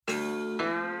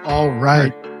All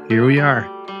right. Here we are.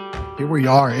 Here we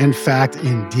are. In fact,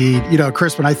 indeed.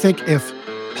 Crispin, I think if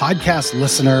podcast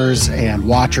listeners and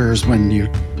watchers, when you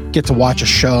get to watch a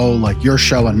show like your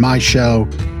show and my show,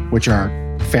 which are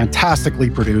fantastically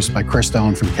produced by Chris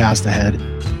Stone from Cast Ahead,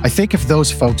 I think if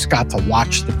those folks got to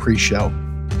watch the pre-show,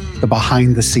 the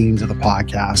behind the scenes of the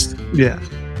podcast,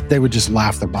 they would just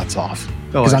laugh their butts off.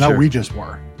 Because I know we just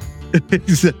were.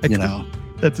 Exactly.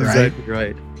 That's exactly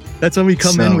right. That's when we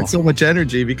come in with so much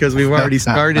energy because we've already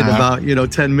started about,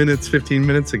 10 minutes, 15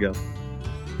 minutes ago.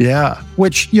 Yeah.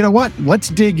 Which, you know what? Let's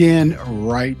dig in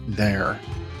right there.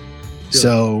 Sure.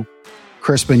 So,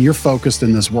 Crispin, you're focused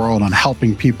in this world on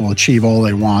helping people achieve all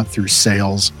they want through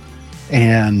sales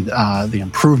and the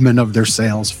improvement of their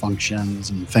sales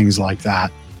functions and things like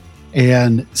that.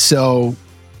 And so,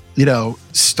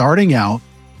 starting out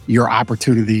your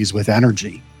opportunities with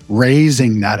energy,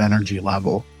 raising that energy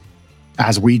level,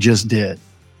 as we just did.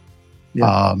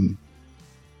 Yeah. And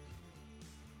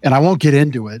I won't get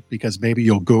into it because maybe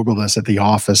you'll Google this at the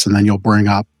office and then you'll bring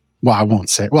up, I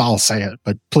won't say it. Well, I'll say it,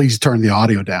 but please turn the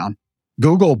audio down.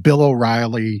 Google Bill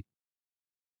O'Reilly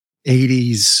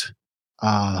 80s.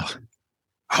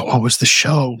 What was the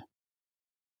show?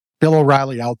 Bill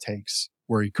O'Reilly outtakes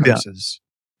where he curses.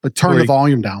 Yeah. But turn the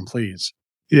volume down, please.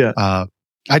 Yeah.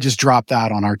 I just dropped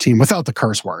that on our team without the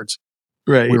curse words.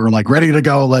 Right. We were like, ready to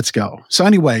go. Let's go. So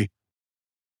anyway,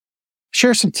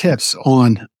 share some tips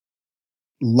on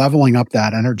leveling up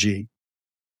that energy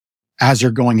as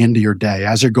you're going into your day,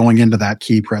 as you're going into that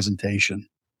key presentation.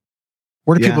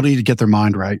 Where do people need to get their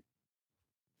mind right?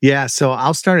 Yeah. So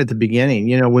I'll start at the beginning.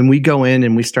 When we go in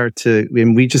and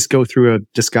we just go through a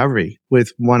discovery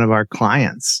with one of our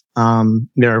clients,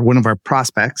 they're one of our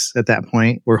prospects at that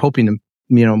point. We're hoping to,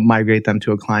 migrate them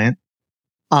to a client.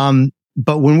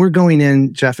 But when we're going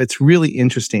in, Jeff, it's really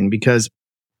interesting because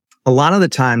a lot of the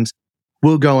times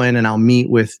we'll go in and I'll meet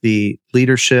with the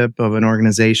leadership of an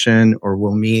organization, or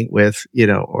we'll meet with,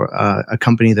 a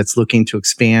company that's looking to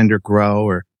expand or grow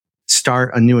or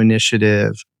start a new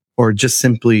initiative, or just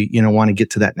simply, want to get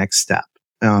to that next step,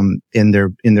 in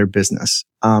their business.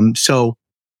 So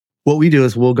what we do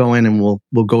is we'll go in and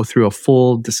we'll go through a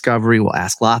full discovery. We'll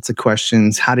ask lots of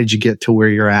questions. How did you get to where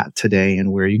you're at today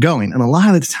and where are you going? And a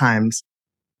lot of the times,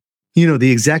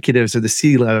 the executives or the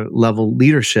C-level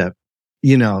leadership,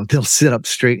 they'll sit up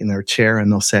straight in their chair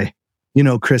and they'll say,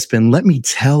 Crispin, let me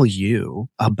tell you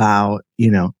about,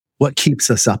 what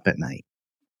keeps us up at night.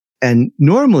 And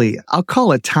normally I'll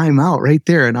call a timeout right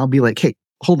there and I'll be like, hey,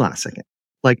 hold on a second.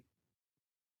 Like,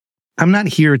 I'm not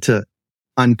here to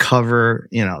uncover,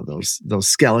 those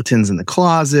skeletons in the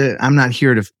closet. I'm not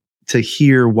here to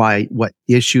hear what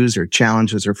issues or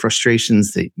challenges or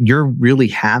frustrations that you're really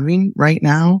having right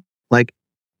now. Like,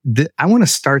 I want to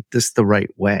start this the right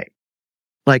way.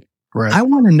 Like, right. I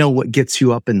want to know what gets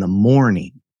you up in the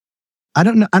morning. I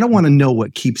don't want to know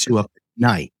what keeps you up at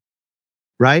night.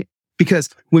 Right? Because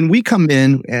when we come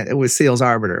in with Sales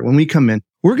Arbiter, when we come in,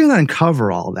 we're going to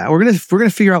uncover all that. We're going to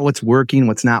figure out what's working,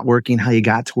 what's not working, how you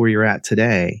got to where you're at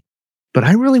today. But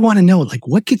I really want to know, like,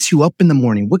 what gets you up in the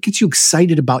morning? What gets you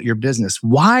excited about your business?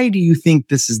 Why do you think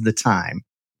this is the time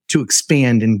to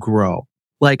expand and grow?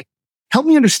 Like, help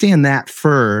me understand that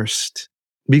first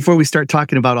before we start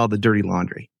talking about all the dirty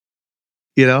laundry,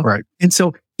 Right. And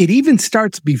so it even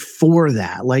starts before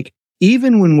that. Like,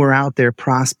 even when we're out there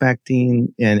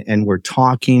prospecting and we're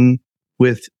talking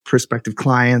with prospective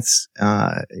clients,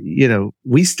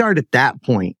 we start at that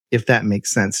point, if that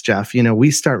makes sense, Jeff.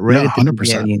 We start right at the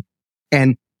beginning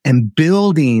and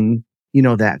building,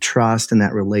 that trust and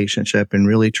that relationship and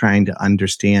really trying to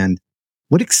understand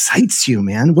what excites you,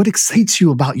 man. What excites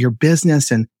you about your business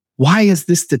and why is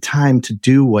this the time to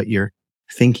do what you're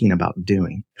thinking about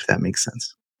doing, if that makes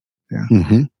sense. Yeah.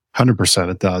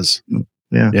 100% it does.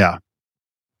 Yeah. Yeah.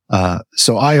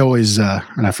 So I always,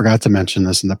 and I forgot to mention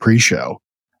this in the pre-show,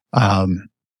 I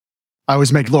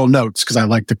always make little notes because I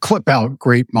like to clip out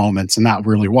great moments. And that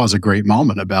really was a great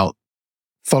moment about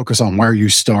focus on where you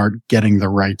start, getting the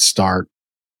right start,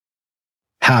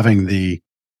 having the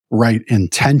right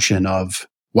intention of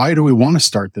why do we want to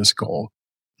start this goal?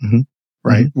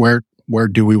 Right? Where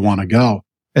do we want to go?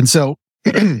 And so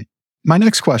my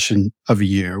next question of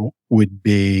you would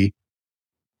be,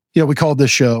 we called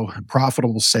this show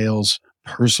Profitable Sales,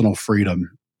 Personal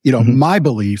Freedom. My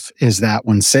belief is that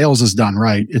when sales is done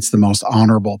right, it's the most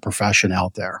honorable profession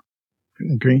out there.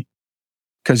 I agree.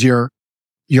 Because you're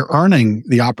earning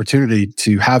the opportunity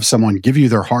to have someone give you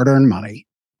their hard-earned money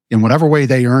in whatever way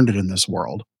they earned it in this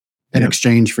world in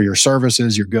exchange for your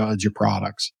services, your goods, your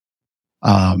products.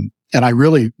 And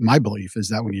my belief is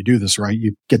that when you do this right,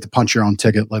 you get to punch your own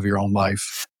ticket, live your own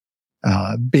life.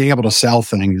 being able to sell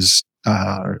things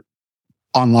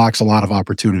unlocks a lot of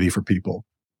opportunity for people.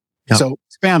 Yep. So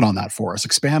expand on that for us.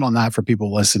 Expand on that for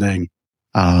people listening,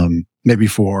 maybe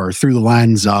through the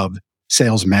lens of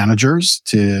sales managers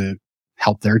to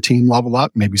help their team level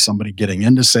up, maybe somebody getting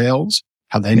into sales,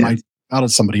 how they might out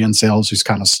of somebody in sales who's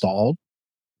kind of stalled.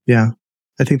 Yeah.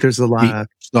 I think there's a lot of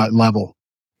that level.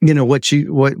 You know, what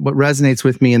resonates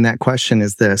with me in that question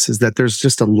is that there's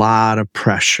just a lot of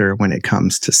pressure when it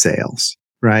comes to sales,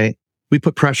 right? We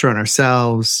put pressure on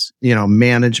ourselves,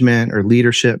 management or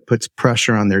leadership puts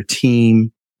pressure on their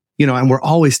team, and we're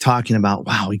always talking about,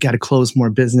 wow, we got to close more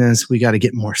business. We got to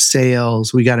get more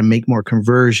sales. We got to make more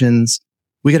conversions.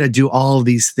 We got to do all of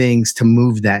these things to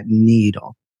move that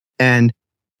needle. And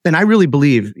I really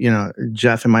believe,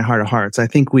 Jeff, in my heart of hearts, I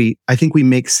think we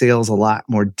make sales a lot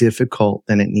more difficult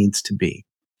than it needs to be.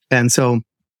 And so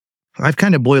I've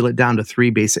kind of boiled it down to 3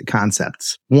 basic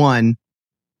concepts. 1,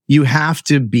 you have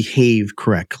to behave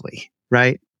correctly,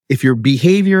 right? If your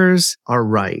behaviors are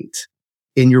right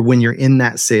when you're in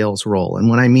that sales role, and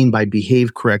what I mean by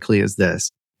behave correctly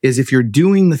is if you're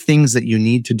doing the things that you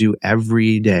need to do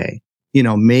every day,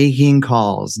 making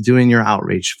calls, doing your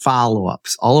outreach,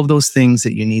 follow-ups, all of those things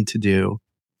that you need to do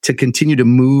to continue to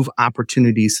move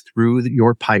opportunities through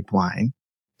your pipeline,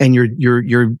 and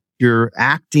you're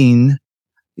acting,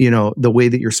 the way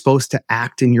that you're supposed to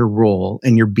act in your role,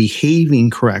 and you're behaving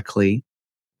correctly,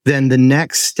 then the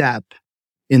next step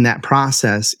in that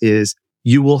process is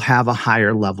you will have a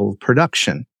higher level of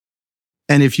production.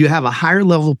 And if you have a higher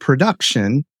level of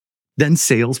production, then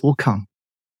sales will come.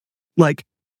 Like,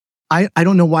 I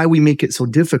don't know why we make it so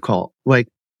difficult. Like,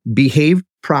 behave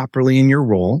properly in your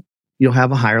role, you'll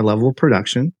have a higher level of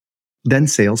production, then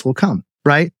sales will come,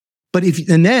 right? But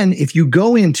if you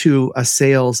go into a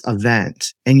sales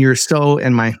event and you're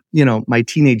my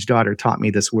teenage daughter taught me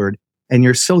this word, and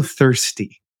you're so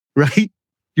thirsty, right?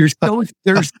 You're so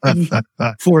thirsty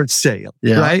for a sale,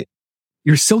 right?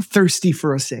 You're so thirsty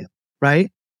for a sale,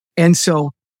 right? And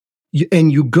so,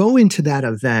 you go into that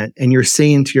event and you're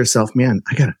saying to yourself, man,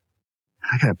 I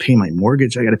gotta pay my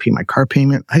mortgage. I gotta pay my car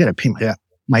payment. I gotta pay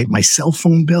my cell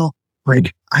phone bill.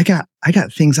 Like, I got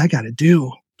things I gotta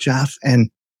do, Jeff. And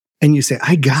you say,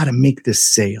 I gotta make this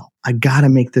sale. I gotta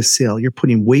make this sale. You're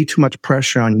putting way too much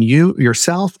pressure on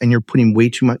yourself, and you're putting way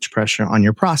too much pressure on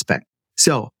your prospect.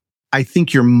 So I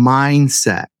think your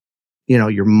mindset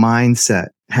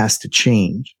has to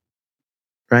change,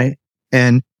 right?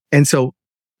 And so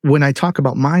when I talk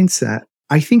about mindset,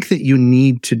 I think that you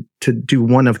need to do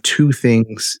one of 2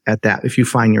 things at that, if you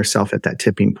find yourself at that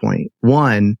tipping point.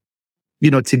 1,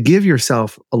 to give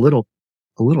yourself a little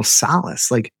solace,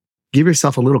 like give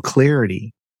yourself a little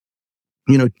clarity.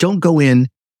 Don't go in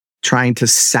trying to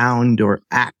sound or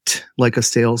act like a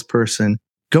salesperson.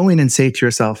 Go in and say to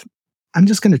yourself, I'm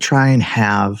just going to try and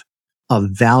have a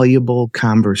valuable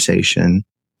conversation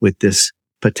with this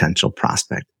potential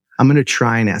prospect. I'm going to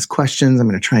try and ask questions. I'm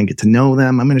going to try and get to know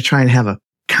them. I'm going to try and have a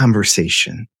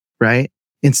conversation, right?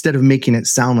 Instead of making it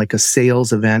sound like a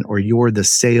sales event or you're the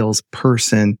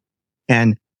salesperson.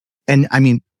 And I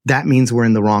mean, that means we're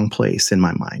in the wrong place in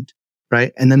my mind,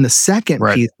 right? And then the second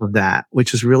piece of that,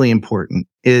 which is really important,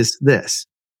 is this.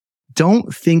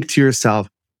 Don't think to yourself,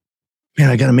 man,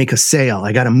 I got to make a sale.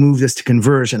 I got to move this to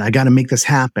conversion. I got to make this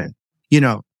happen.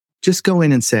 Just go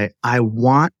in and say, I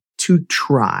want to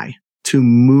try to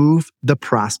move the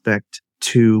prospect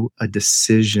to a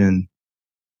decision.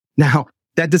 Now,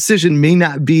 that decision may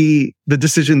not be the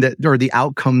decision or the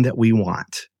outcome that we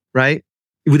want, right?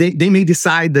 They may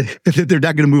decide that they're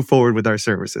not going to move forward with our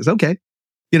services. Okay.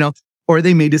 Or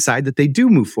they may decide that they do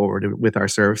move forward with our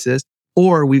services,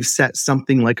 or we've set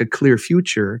something like a clear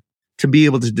future to be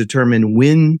able to determine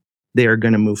when they are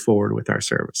going to move forward with our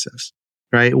services,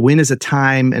 right? When is a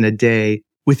time and a day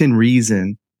within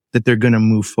reason that they're going to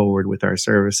move forward with our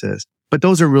services? But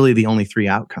those are really the only 3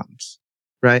 outcomes,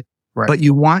 right? But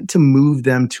you want to move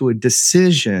them to a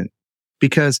decision,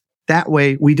 because that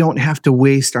way we don't have to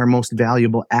waste our most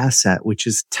valuable asset, which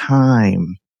is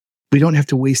time. We don't have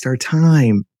to waste our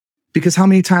time, because how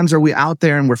many times are we out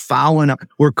there and we're following up,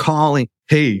 we're calling,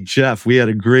 hey, Jeff, we had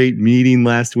a great meeting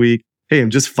last week. Hey, I'm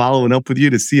just following up with you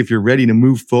to see if you're ready to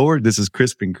move forward. This is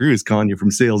Crispin Cruz calling you from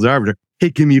Sales Arbiter. Hey,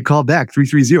 give me a call back,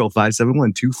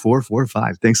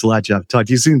 330-571-2445. Thanks a lot, Jeff. Talk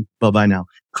to you soon. Bye-bye now.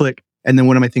 Click. And then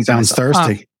what am I thinking? Sounds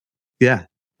thirsty. Yeah.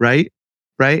 Right.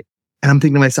 And I'm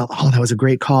thinking to myself, oh, that was a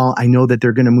great call. I know that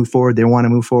they're going to move forward. They want to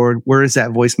move forward. Where does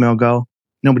that voicemail go?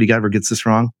 Nobody ever gets this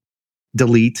wrong.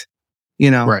 Delete.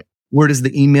 Right. Where does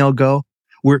the email go?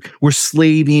 We're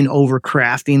slaving over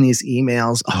crafting these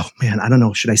emails. Oh man, I don't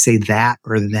know. Should I say that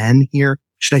or then here?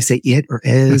 Should I say it or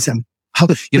is? How,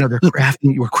 we're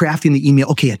crafting the email.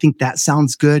 Okay, I think that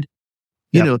sounds good.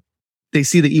 They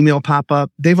see the email pop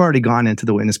up. They've already gone into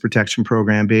the witness protection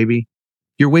program, baby.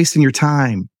 You're wasting your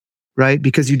time, right?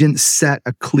 Because you didn't set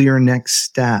a clear next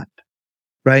step,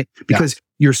 right? Because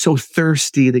you're so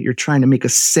thirsty that you're trying to make a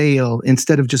sale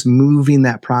instead of just moving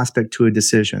that prospect to a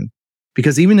decision.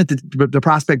 Because even if the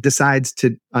prospect decides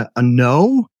to a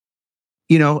no,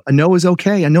 a no is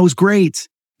okay. A no is great.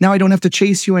 Now I don't have to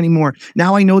chase you anymore.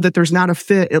 Now I know that there's not a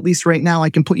fit. At least right now, I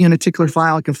can put you in a tickler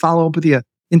file. I can follow up with you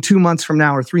in 2 months from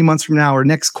now or 3 months from now or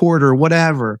next quarter or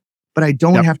whatever. But I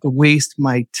don't have to waste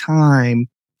my time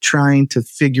trying to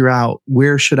figure out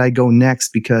where should I go next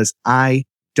because I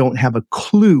don't have a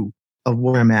clue of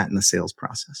where I'm at in the sales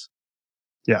process.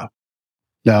 Yeah.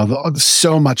 There's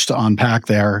so much to unpack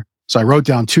there. So I wrote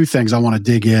down 2 things I want to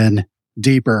dig in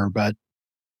deeper, but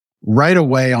right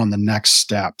away on the next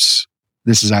steps,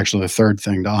 this is actually the third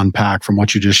thing to unpack from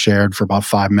what you just shared for about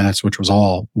 5 minutes, which was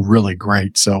all really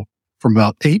great. So from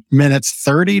about 8 minutes,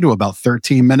 30 to about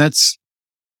 13 minutes,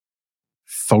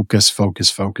 focus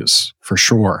for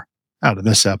sure out of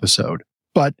this episode.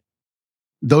 But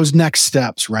those next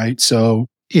steps, right? So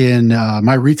in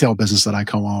my retail business that I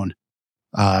co-own,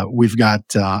 we've got,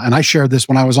 and I shared this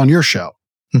when I was on your show.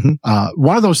 Mm-hmm.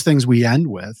 One of those things we end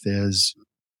with is,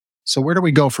 so where do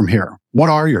we go from here? What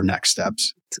are your next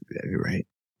steps? That's exactly right.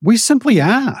 We simply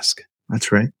ask.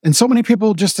 That's right. And so many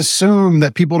people just assume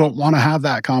that people don't want to have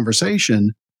that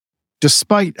conversation,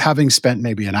 despite having spent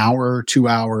maybe an hour, 2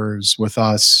 hours with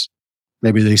us.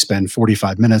 Maybe they spend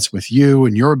 45 minutes with you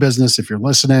and your business if you're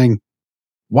listening,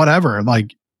 whatever.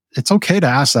 Like, it's okay to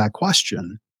ask that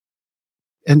question.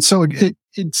 And so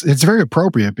it's very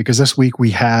appropriate because this week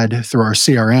we had through our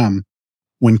CRM,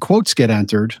 when quotes get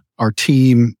entered, our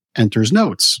team enters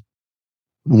notes.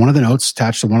 One of the notes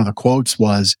attached to one of the quotes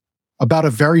was about a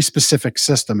very specific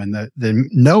system. And the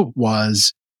note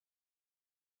was,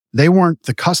 they weren't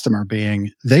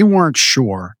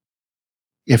sure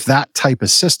if that type of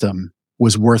system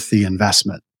was worth the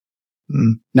investment.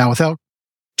 Now, without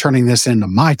turning this into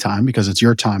my time, because it's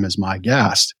your time as my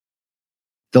guest,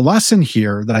 the lesson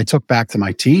here that I took back to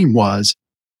my team was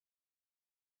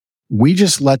we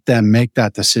just let them make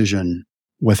that decision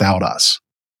without us.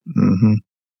 Mm-hmm.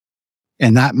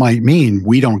 And that might mean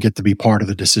we don't get to be part of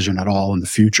the decision at all in the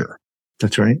future.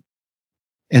 That's right.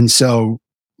 And so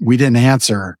we didn't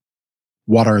answer,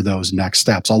 what are those next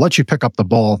steps? I'll let you pick up the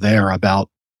ball there about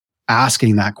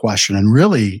asking that question and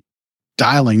really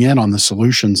dialing in on the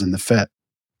solutions and the fit.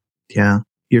 Yeah,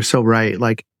 you're so right.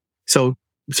 So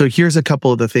here's a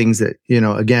couple of the things that,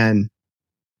 again,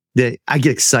 that I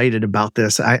get excited about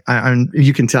this.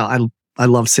 You can tell I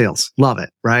love sales, love it.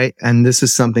 Right. And this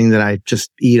is something that I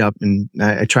just eat up and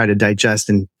I try to digest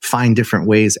and find different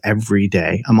ways every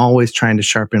day. I'm always trying to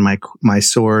sharpen my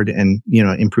sword and,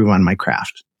 improve on my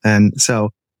craft. And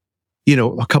so,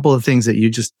 a couple of things that you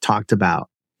just talked about,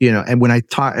 and when I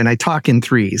talk in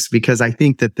threes, because I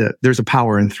think that there's a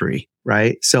power in 3,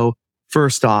 right? So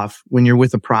first off, when you're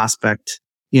with a prospect,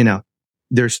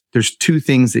 there's 2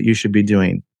 things that you should be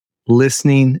doing: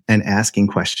 listening and asking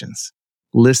questions.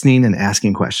 Listening and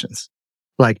asking questions.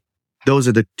 Like, those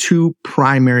are the 2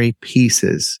 primary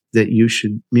pieces that you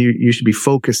should be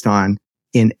focused on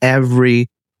in every,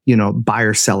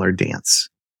 buyer seller dance,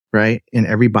 right? In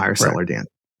every buyer seller dance.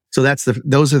 So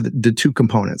those are the 2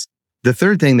 components. The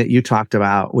third thing that you talked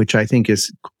about, which I think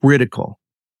is critical,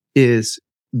 is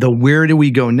the where do we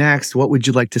go next? What would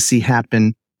you like to see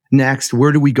happen next?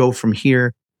 Where do we go from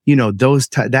here?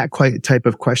 That type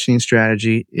of questioning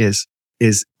strategy is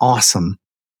awesome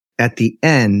at the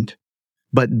end.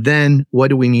 But then what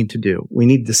do we need to do? We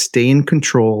need to stay in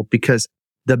control, because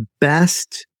the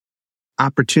best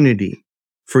opportunity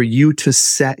for you to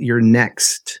set your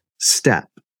next step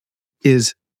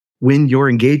is when you're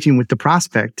engaging with the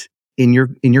prospect in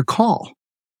your call,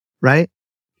 right?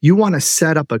 You want to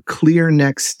set up a clear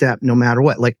next step no matter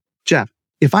what. Like, Jeff,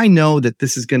 if I know that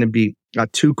this is going to be a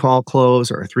 2-call close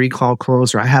or a 3-call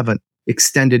close, or I have an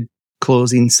extended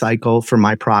closing cycle for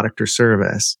my product or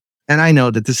service, and I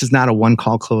know that this is not a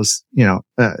 1-call close,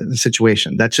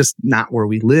 situation. That's just not where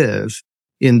we live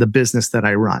in the business that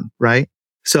I run, right?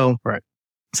 So,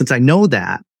 since I know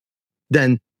that,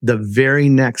 then the very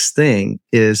next thing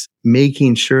is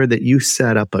making sure that you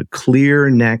set up a clear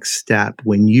next step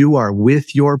when you are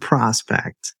with your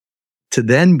prospect, to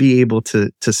then be able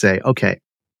to say, okay,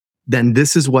 then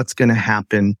this is what's going to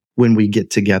happen when we get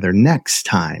together next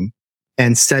time,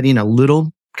 and setting a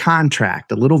little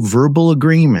contract, a little verbal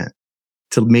agreement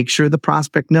to make sure the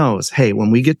prospect knows, hey,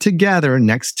 when we get together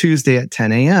next Tuesday at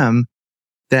 10 a.m.,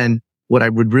 then what I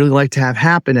would really like to have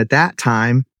happen at that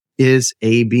time is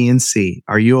A, B, and C.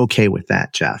 Are you okay with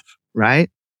that, Jeff? Right?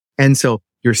 And so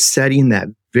you're setting that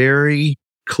very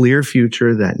clear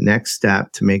future, that next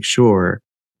step to make sure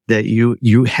that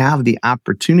you have the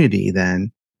opportunity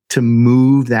then to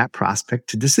move that prospect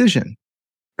to decision.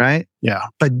 Right? Yeah.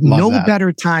 But no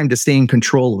better time to stay in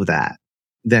control of that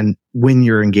than when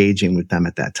you're engaging with them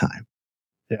at that time.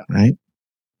 Yeah. Right?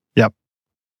 Yep.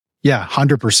 Yeah,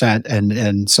 100%.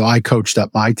 And so I coached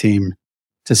up my team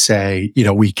to say,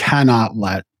 we cannot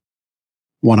let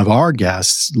one of our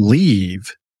guests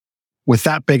leave with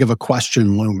that big of a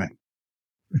question looming.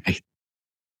 Right.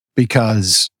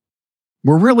 Because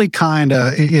we're really kind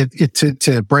of,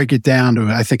 to break it down to,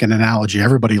 I think, an analogy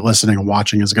everybody listening and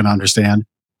watching is going to understand.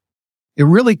 It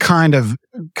really kind of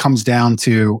comes down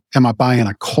to, am I buying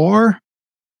a car,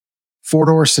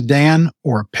 four-door sedan,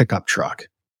 or a pickup truck?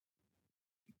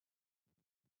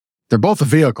 They're both a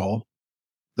vehicle.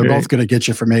 They're both going to get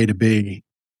you from A to B.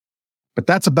 But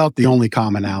that's about the only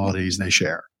commonalities they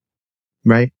share.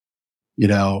 Right.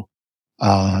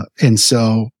 And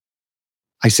so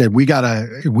I said,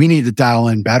 we need to dial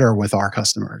in better with our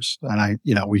customers. And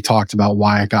we talked about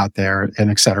why I got there and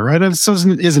et cetera. And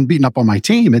it isn't beating up on my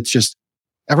team. It's just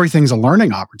everything's a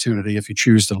learning opportunity if you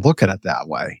choose to look at it that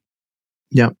way.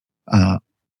 Yep.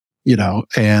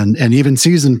 And even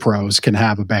seasoned pros can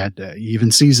have a bad day.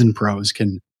 Even seasoned pros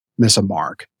can miss a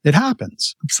mark. It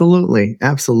happens. Absolutely.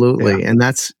 Absolutely. Yeah. And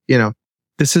that's,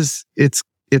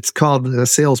 it's called a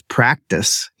sales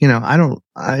practice.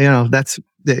 That's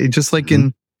just like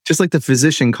just like the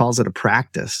physician calls it a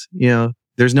practice,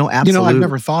 there's no absolute. I've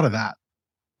never thought of that.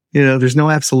 There's no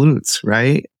absolutes,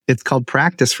 right? It's called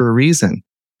practice for a reason,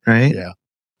 right? Yeah.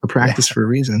 A practice for a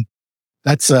reason.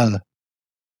 That's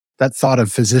that thought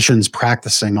of physicians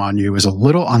practicing on you is a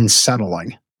little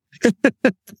unsettling,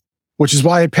 which is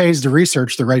why it pays to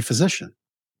research the right physician.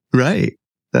 Right.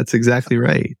 That's exactly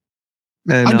right.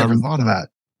 And I never thought of that.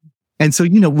 And so,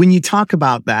 when you talk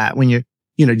about that, when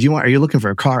are you looking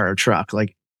for a car or a truck?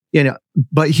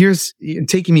 But here's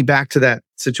taking me back to that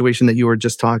situation that you were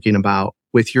just talking about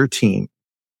with your team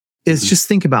is just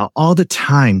think about all the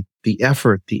time, the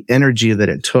effort, the energy that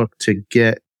it took to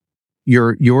get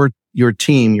your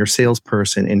team, your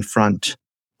salesperson in front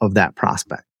of that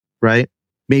prospect, right?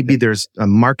 Maybe there's a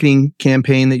marketing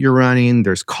campaign that you're running.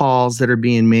 There's calls that are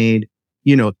being made,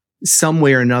 some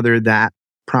way or another that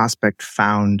prospect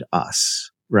found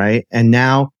us, right? And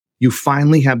now you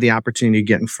finally have the opportunity to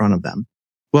get in front of them.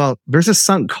 Well, there's a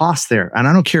sunk cost there. And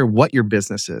I don't care what your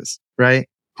business is, right?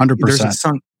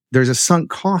 100%. There's a sunk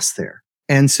cost there.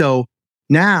 And so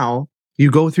now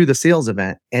you go through the sales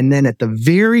event. And then at the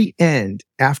very end,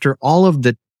 after all of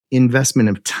the investment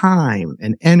of time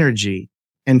and energy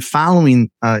and following,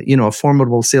 a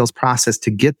formidable sales process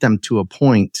to get them to a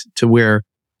point to where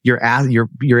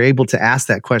you're able to ask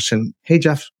that question. Hey,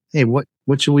 Jeff,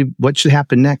 what should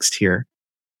happen next here?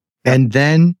 And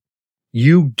then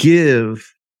you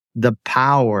give the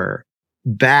power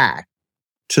back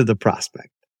to the prospect.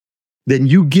 Then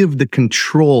you give the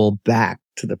control back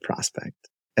to the prospect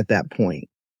at that point.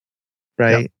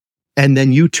 Right. Yep. And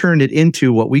then you turn it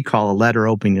into what we call a letter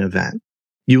opening event.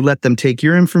 You let them take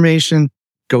your information,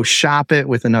 go shop it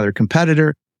with another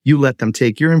competitor. You let them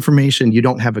take your information. You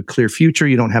don't have a clear future.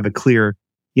 You don't have a clear,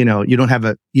 you don't have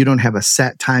a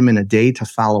set time and a day to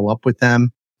follow up with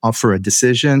them for a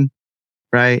decision,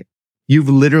 right? You've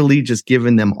literally just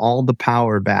given them all the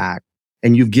power back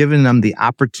and you've given them the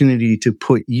opportunity to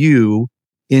put you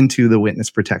into the witness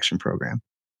protection program.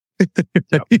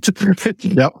 Yep.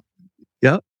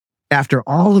 Yep. After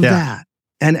all of that.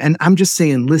 And I'm just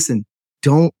saying, listen,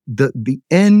 the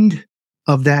end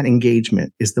of that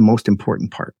engagement is the most important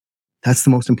part. That's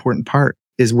the most important part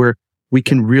is where we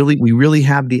really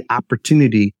have the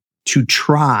opportunity to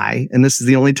try. And this is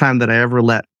the only time that I ever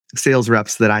let sales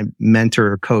reps that I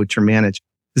mentor or coach or manage.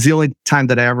 This is the only time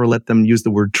that I ever let them use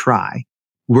the word try,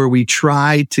 where we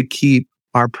try to keep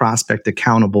our prospect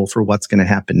accountable for what's going to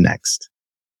happen next.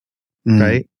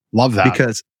 Right? Love that.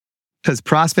 Because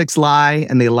prospects lie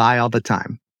and they lie all the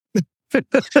time.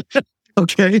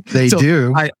 Okay. They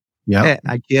do. I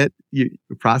get you.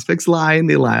 Prospects lie and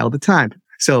they lie all the time.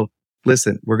 So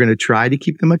listen, we're going to try to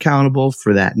keep them accountable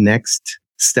for that next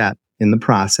step in the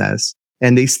process.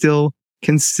 And they still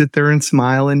can sit there and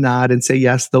smile and nod and say,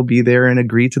 yes, they'll be there and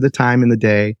agree to the time and the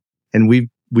day. And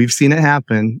we've seen it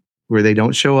happen where they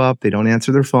don't show up. They don't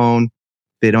answer their phone.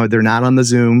 They're not on the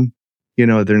Zoom,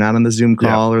 they're not on the Zoom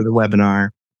call or the webinar.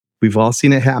 We've all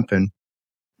seen it happen,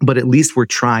 but at least we're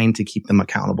trying to keep them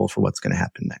accountable for what's going to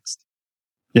happen next.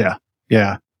 Yeah.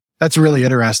 Yeah. That's really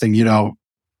interesting.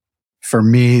 for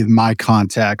me, my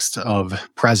context of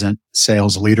present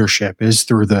sales leadership is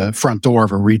through the front door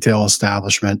of a retail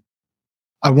establishment.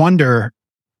 I wonder,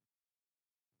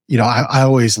 I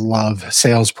always love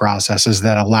sales processes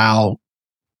that allow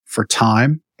for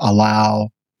time,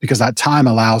 because that time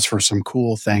allows for some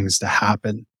cool things to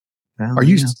happen. Are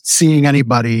you seeing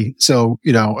anybody? So,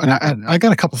 and I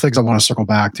got a couple things I want to circle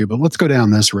back to, but let's go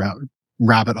down this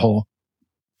rabbit hole.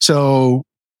 So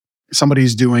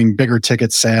somebody's doing bigger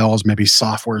ticket sales, maybe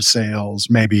software sales,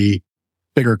 maybe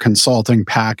bigger consulting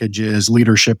packages,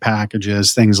 leadership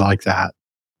packages, things like that.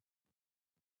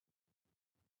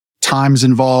 Time's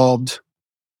involved.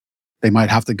 They might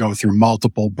have to go through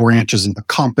multiple branches in the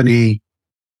company.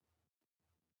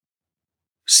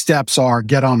 Steps are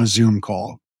get on a Zoom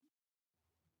call.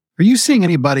 Are you seeing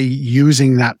anybody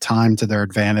using that time to their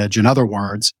advantage? In other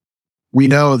words, we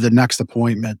know the next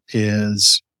appointment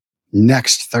is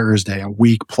next Thursday, a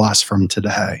week plus from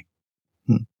today.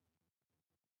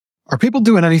 Are people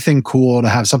doing anything cool to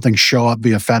have something show up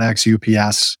via FedEx,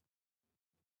 UPS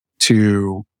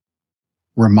to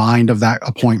remind of that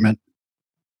appointment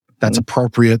that's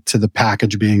appropriate to the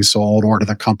package being sold or to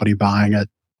the company buying it?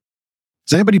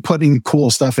 Is anybody putting cool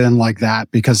stuff in like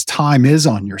that because time is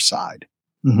on your side?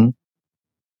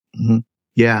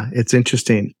 Yeah, it's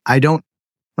interesting. I don't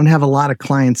have a lot of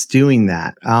clients doing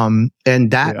that.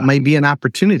 And that might be an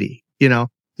opportunity,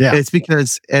 It's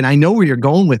because, and I know where you're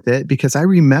going with it, because I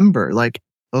remember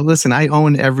listen, I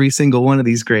own every single one of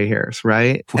these gray hairs,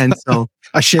 right? And so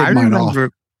I shaved mine off.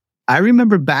 I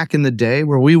remember back in the day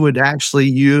where we would actually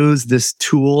use this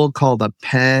tool called a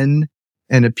pen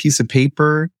and a piece of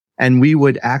paper, and we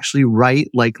would actually write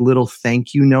little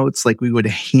thank you notes. We would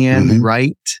hand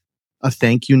write a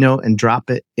thank you note and drop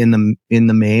it in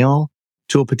the mail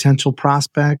to a potential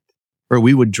prospect, or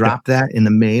we would drop that in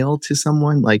the mail to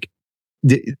someone.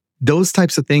 Those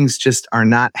types of things just are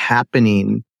not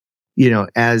happening,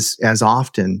 as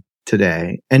often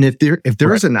today. And if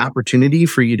there's an opportunity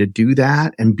for you to do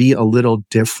that and be a little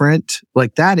different,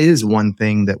 that is one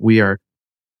thing that we are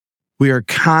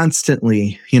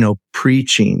constantly,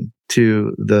 preaching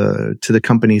to the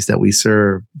companies that we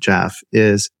serve, Jeff,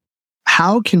 is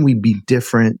how can we be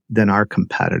different than our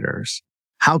competitors?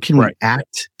 How can we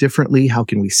act differently? How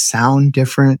can we sound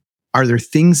different? Are there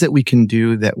things that we can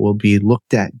do that will be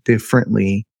looked at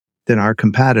differently than our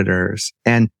competitors?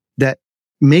 And that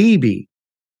maybe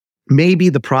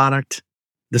the product,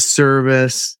 the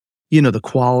service, the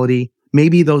quality,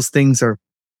 maybe those things are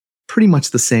pretty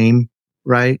much the same,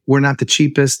 right? We're not the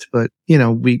cheapest, but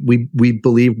we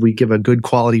believe we give a good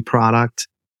quality product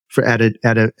at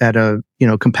a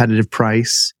competitive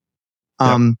price.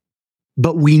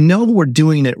 But we know we're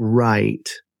doing it right.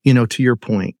 To your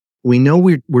point, we know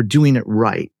we're doing it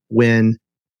right when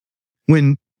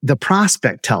the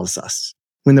prospect tells us.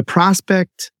 When the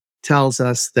prospect tells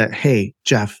us that, hey,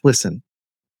 Jeff, listen,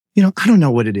 I don't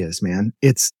know what it is, man.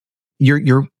 It's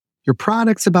your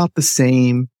product's about the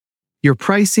same. Your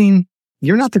pricing,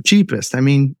 you're not the cheapest. I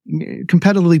mean,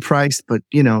 competitively priced, but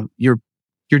you're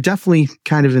definitely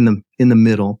kind of in the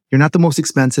middle. You're not the most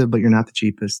expensive, but you're not the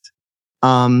cheapest.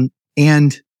 And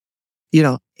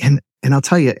I'll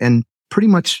tell you, and pretty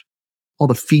much all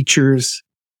the features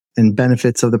and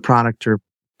benefits of the product are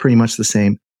pretty much the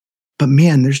same. But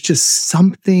man, there's just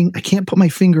something, I can't put my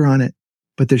finger on it,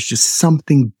 but there's just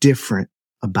something different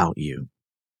about you.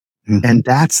 And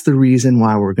that's the reason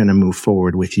why we're going to move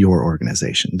forward with your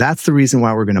organization. That's the reason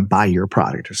why we're going to buy your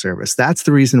product or service. That's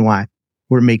the reason why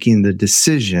we're making the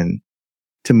decision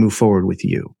to move forward with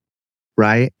you.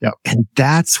 Right? Yep. And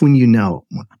that's when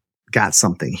got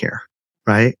something here,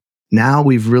 right? Now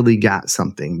we've really got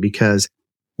something because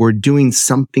we're doing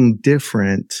something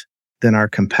different than our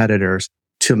competitors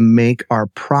to make our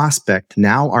prospect,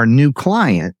 now our new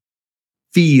client,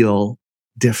 feel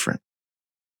different.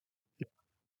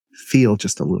 Feel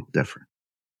just a little different.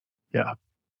 Yeah.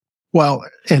 Well,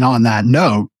 and on that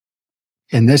note,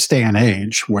 in this day and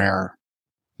age where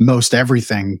most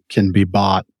everything can be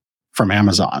bought from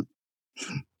Amazon,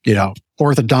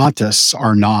 orthodontists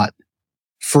are not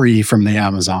free from the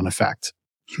Amazon effect.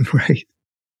 Right.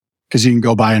 Because you can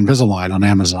go buy Invisalign on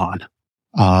Amazon.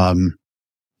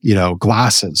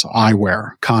 Glasses,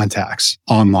 eyewear, contacts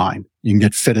online. You can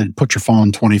get fitted, put your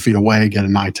phone 20 feet away, get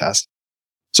an eye test.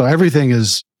 So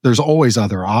there's always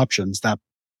other options. That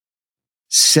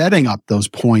setting up those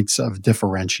points of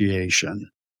differentiation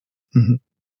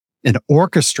and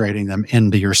orchestrating them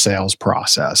into your sales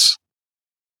process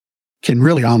can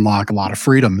really unlock a lot of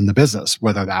freedom in the business,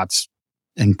 whether that's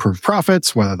improved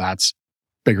profits, whether that's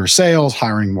bigger sales,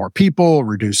 hiring more people,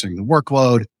 reducing the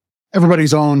workload.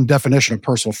 Everybody's own definition of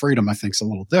personal freedom, I think, is a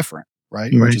little different.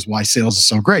 right? Which is why sales is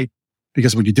so great,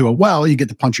 because when you do it well, you get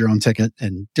to punch your own ticket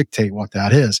and dictate what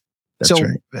that is. That's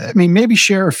right. I mean, maybe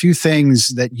share a few things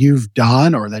that you've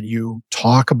done or that you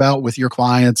talk about with your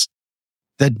clients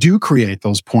that do create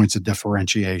those points of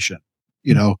differentiation.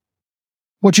 You know,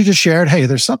 what you just shared, hey,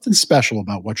 there's something special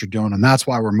about what you're doing, and that's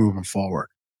why we're moving forward.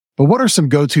 But what are some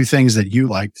go-to things that you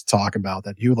like to talk about,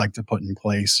 that you like to put in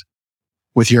place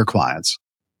with your clients?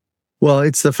 Well,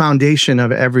 it's the foundation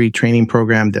of every training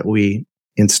program that we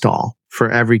install for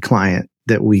every client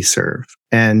that we serve.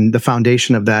 And the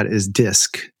foundation of that is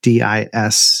DISC,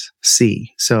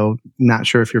 D-I-S-C. So not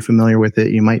sure if you're familiar with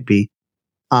it, you might be.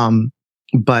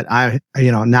 But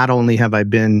not only have I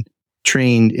been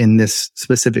trained in this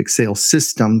specific sales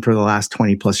system for the last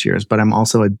 20 plus years, but I'm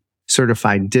also a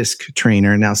certified DISC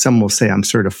trainer. Now, some will say I'm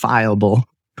certifiable,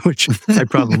 which I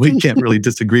probably can't really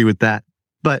disagree with that.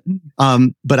 But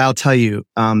I'll tell you,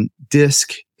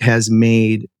 DISC has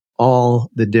made all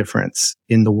the difference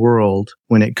in the world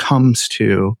when it comes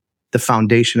to the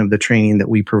foundation of the training that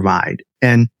we provide.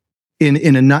 And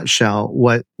in a nutshell,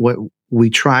 what we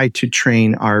try to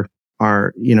train our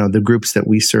the groups that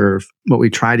we serve, what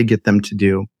we try to get them to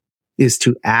do is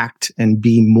to act and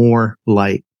be more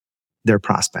like their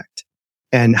prospect.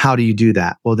 And how do you do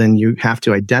that? Well, then you have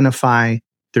to identify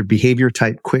their behavior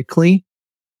type quickly,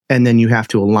 and then you have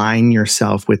to align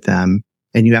yourself with them,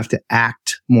 and you have to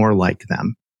act more like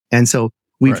them. And so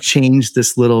we've changed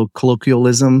this little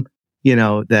colloquialism,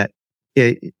 that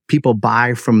people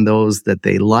buy from those that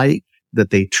they like, that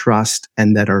they trust,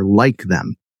 and that are like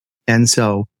them. And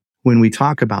so when we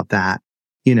talk about that,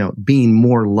 being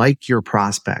more like your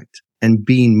prospect and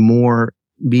being more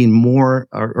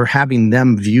or having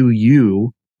them view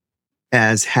you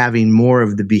as having more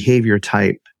of the behavior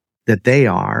type that they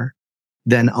are,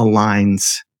 then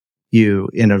aligns you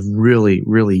in a really,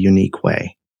 really unique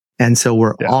way. And so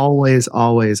we're always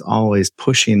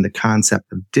pushing the concept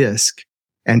of DISC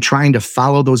and trying to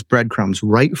follow those breadcrumbs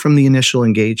right from the initial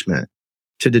engagement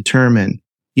to determine,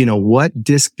 what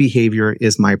DISC behavior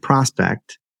is my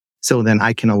prospect. So then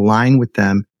I can align with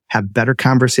them, have better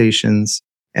conversations,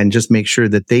 and just make sure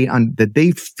that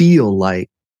they feel like,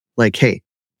 hey,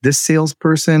 this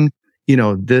salesperson,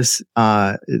 this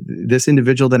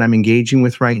individual that I'm engaging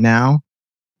with right now,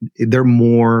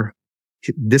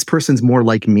 this person's more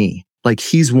like me, like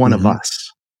he's one of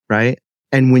us, right?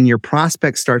 And when your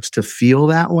prospect starts to feel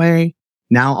that way,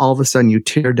 now all of a sudden you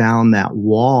tear down that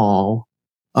wall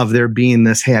of there being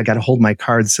this, hey, I got to hold my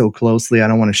cards so closely. I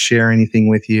don't want to share anything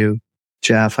with you,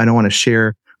 Jeff. I don't want to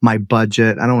share my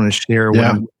budget. I don't want to share what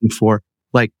I'm looking for.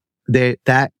 Like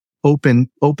that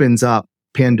opens up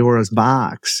Pandora's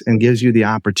box and gives you the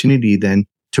opportunity then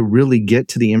to really get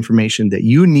to the information that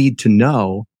you need to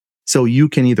know, so you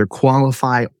can either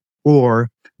qualify or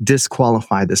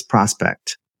disqualify this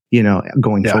prospect,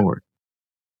 going forward.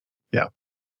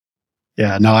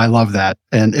 Yeah, no, I love that.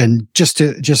 And just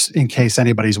in case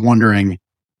anybody's wondering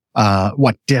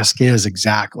what DISC is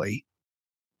exactly,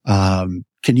 can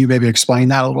you maybe explain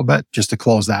that a little bit, just to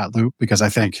close that loop? Because I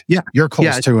think you're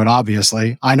close to it,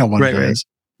 obviously. I know what it is.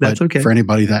 That's but okay. For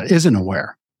anybody that isn't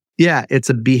aware. Yeah, it's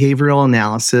a behavioral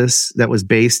analysis that was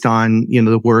based on,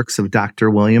 the works of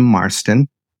Dr. William Marston.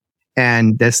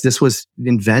 And this was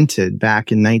invented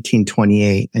back in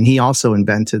 1928. And he also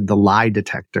invented the lie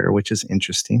detector, which is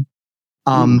interesting.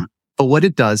 But what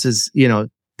it does is,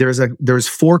 there's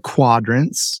 4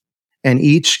 quadrants, and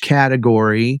each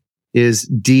category is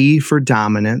D for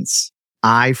dominance,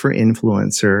 I for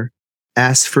influencer,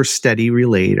 S for steady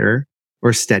relator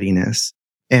or steadiness,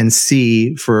 and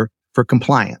C for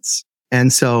compliance.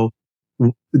 And so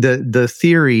the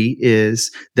theory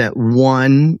is that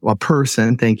a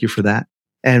person, thank you for that,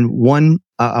 and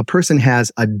a person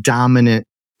has a dominant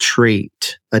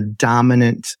trait, a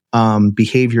dominant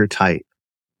behavior type,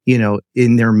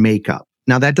 in their makeup.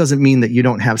 Now, that doesn't mean that you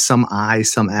don't have some I,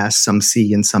 some S, some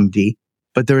C, and some D,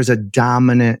 but there's a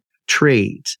dominant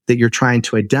trait that you're trying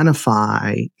to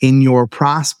identify in your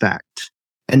prospect.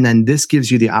 And then this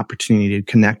gives you the opportunity to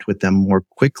connect with them more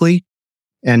quickly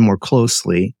and more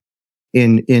closely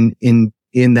in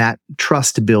that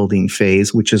trust building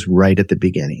phase, which is right at the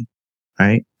beginning,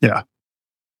 right? Yeah.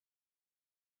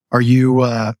 Are you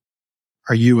an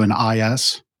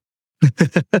IS?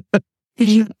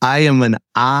 I am an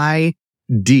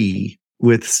ID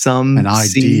with some an ID.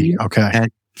 C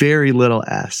and very little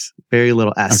S. Very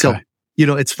little S. Okay.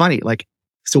 So, it's funny.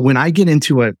 So when I'll get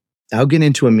into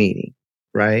a meeting,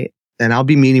 right? And I'll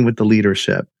be meeting with the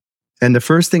leadership. And the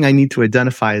first thing I need to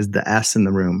identify is the S in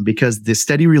the room, because the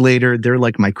steady relator, they're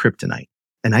like my kryptonite.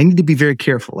 And I need to be very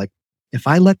careful. Like, if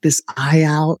I let this I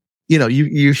out,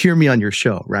 you hear me on your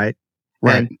show, right?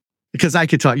 Right. And because I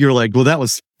could talk, you're like, well, that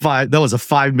was a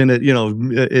 5-minute,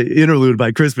 interlude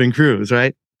by Crispin Cruz,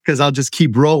 right? Because I'll just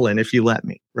keep rolling if you let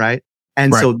me, right?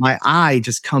 And so my eye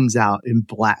just comes out in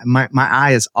blast. My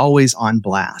eye is always on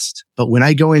blast. But when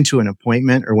I go into an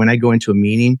appointment or when I go into a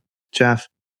meeting, Jeff,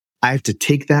 I have to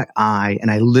take that eye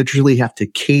and I literally have to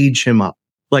cage him up.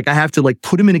 Like I have to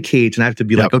put him in a cage and I have to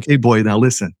be like, okay, boy, now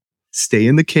listen, stay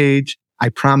in the cage. I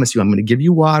promise you, I'm going to give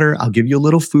you water. I'll give you a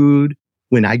little food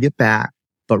when I get back.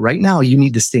 But right now you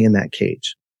need to stay in that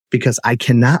cage because I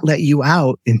cannot let you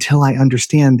out until I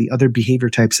understand the other behavior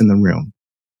types in the room.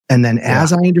 And then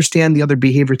as I understand the other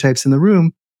behavior types in the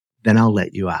room, then I'll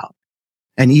let you out.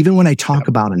 And even when I talk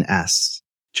about an S,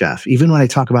 Jeff, even when I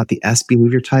talk about the S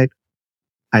behavior type,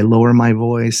 I lower my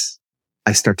voice.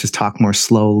 I start to talk more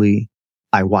slowly.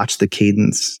 I watch the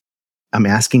cadence. I'm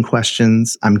asking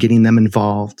questions. I'm getting them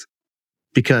involved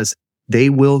because they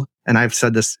will, and I've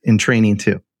said this in training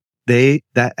too,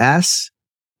 that S,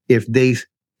 if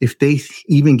they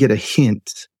even get a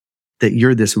hint that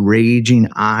you're this raging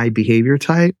I behavior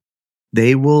type,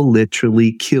 they will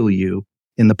literally kill you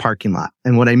in the parking lot.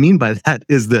 And what I mean by that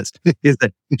is this, is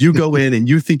that you go in and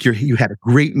you think you had a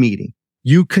great meeting.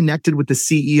 You connected with the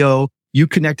CEO. You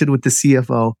connected with the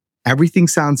CFO. Everything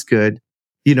sounds good.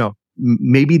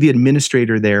 Maybe the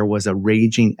administrator there was a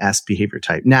raging S behavior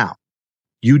type. Now,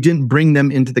 you didn't bring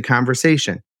them into the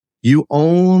conversation. You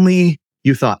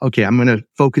thought, okay, I'm going to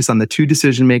focus on the two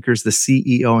decision makers, the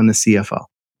CEO and the CFO.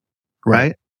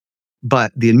 Right?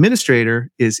 But the administrator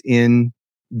is in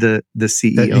the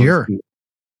CEO.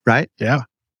 Right? Yeah.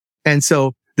 And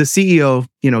so the CEO,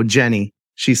 Jenny,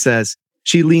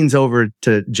 she leans over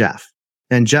to Jeff,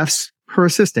 and Jeff's her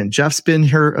assistant. Jeff's been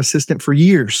her assistant for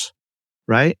years.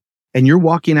 Right? And you're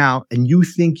walking out and you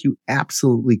think you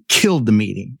absolutely killed the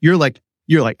meeting. You're like,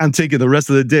 I'm taking the rest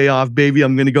of the day off, baby.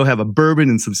 I'm going to go have a bourbon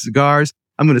and some cigars.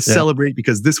 I'm going to celebrate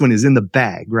because this one is in the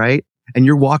bag. Right? And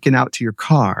you're walking out to your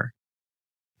car.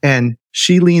 And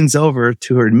she leans over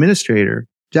to her administrator,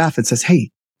 Jeff, and says, hey,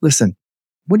 listen,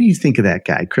 what do you think of that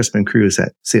guy, Crispin Cruz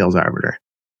at Sales Arbiter?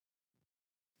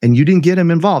 And you didn't get him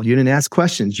involved. You didn't ask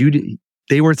questions.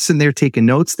 They were sitting there taking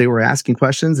notes. They were asking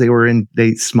questions.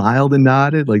 They smiled and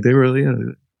nodded like they were,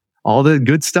 all the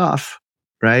good stuff,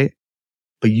 right?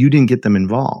 But you didn't get them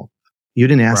involved. You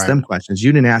didn't ask them questions.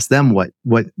 You didn't ask them what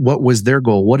was their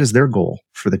goal? What is their goal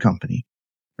for the company?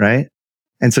 Right?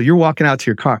 And so you're walking out to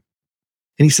your car.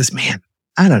 And he says, man,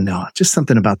 I don't know. Just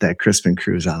something about that Crispin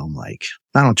Cruz I don't like.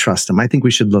 I don't trust him. I think we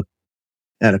should look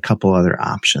at a couple other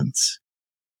options.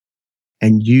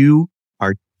 And you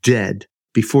are dead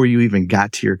before you even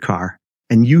got to your car.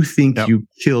 And you think you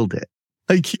killed it.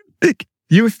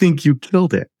 You think you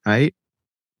killed it, right?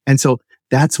 And so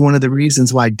that's one of the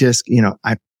reasons why DISC,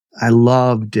 I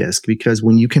love DISC because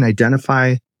when you can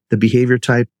identify the behavior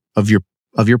type of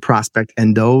your prospect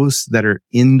and those that are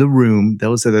in the room,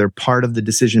 those that are part of the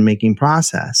decision-making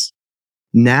process.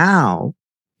 Now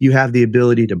you have the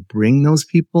ability to bring those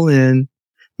people in,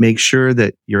 make sure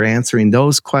that you're answering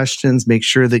those questions, make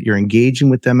sure that you're engaging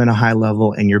with them at a high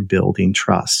level and you're building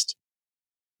trust.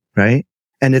 Right?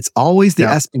 And it's always the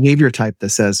S behavior type that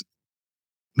says,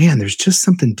 man, there's just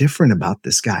something different about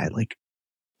this guy. Like,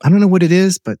 I don't know what it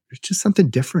is, but there's just something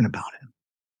different about him.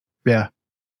 Yeah.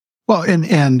 Well,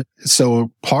 and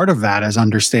so part of that is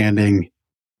understanding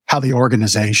how the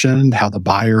organization, how the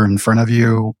buyer in front of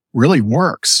you really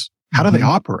works. How do they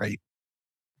operate?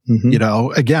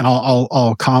 Again,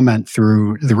 I'll comment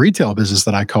through the retail business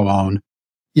that I co-own.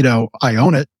 I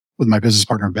own it with my business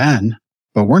partner, Ben,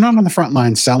 but we're not on the front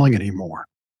line selling anymore.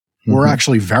 We're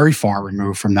actually very far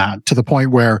removed from that to the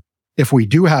point where if we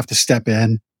do have to step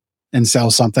in and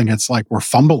sell something, it's like we're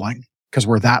fumbling because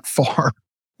we're that far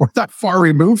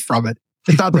removed from it.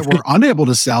 It's not that we're unable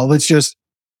to sell. It's just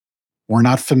we're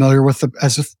not familiar with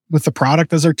the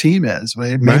product as our team is.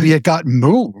 Maybe it got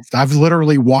moved. I've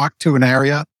literally walked to an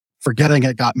area forgetting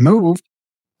it got moved.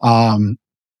 And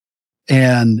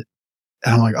I'm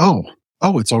like, oh,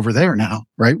 it's over there now,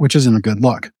 right? Which isn't a good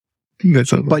look.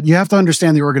 But you have to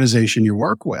understand the organization you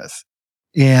work with.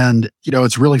 And,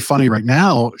 it's really funny right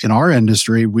now in our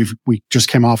industry. We just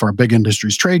came off our big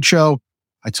industries trade show.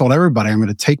 I told everybody I'm going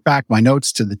to take back my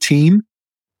notes to the team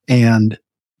and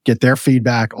get their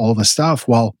feedback, all the stuff.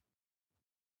 Well,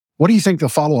 what do you think the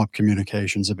follow-up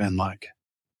communications have been like?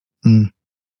 I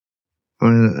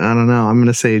don't know. I'm going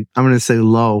to say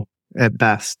low at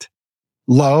best.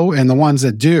 Low. And the ones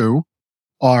that do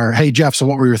are, hey, Jeff, so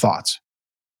what were your thoughts?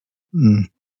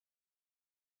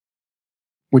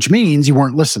 Which means you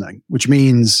weren't listening, which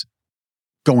means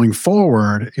going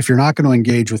forward, if you're not going to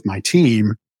engage with my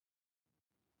team,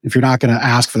 if you're not going to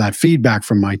ask for that feedback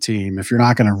from my team, if you're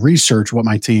not going to research what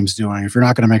my team's doing, if you're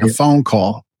not going to make a phone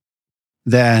call,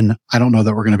 then I don't know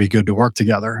that we're going to be good to work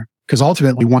together. Because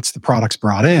ultimately, once the product's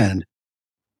brought in,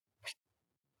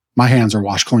 my hands are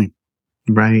washed clean.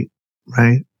 Right.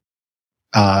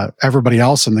 Everybody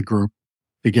else in the group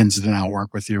begins to now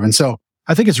work with you. And so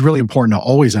I think it's really important to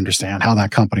always understand how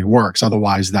that company works.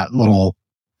 Otherwise, that little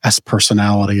S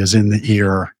personality is in the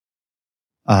ear,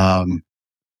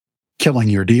 killing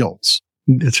your deals.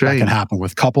 That's right. That can happen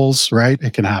with couples, right?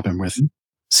 It can happen with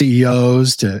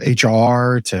CEOs to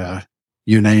HR to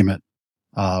you name it.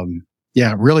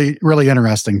 Really, really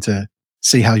interesting to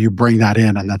see how you bring that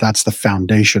in and that's the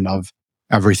foundation of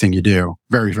everything you do.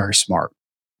 Very, very smart.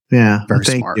 Yeah. Very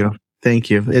smart.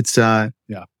 Thank you.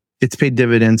 It's paid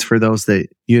dividends for those that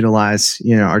utilize,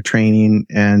 our training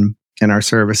and our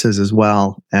services as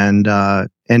well. And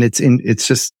it's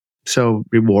just so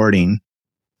rewarding.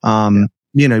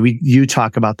 You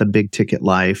talk about the big ticket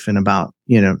life and about,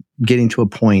 getting to a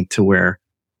point to where,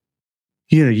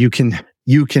 you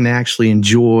can actually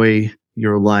enjoy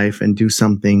your life and do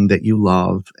something that you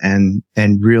love and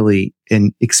really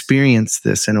experience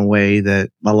this in a way that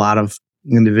a lot of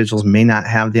individuals may not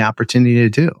have the opportunity to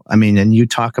do. I mean, and you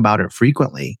talk about it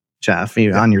frequently, Jeff,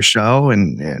 on your show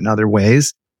and in other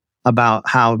ways about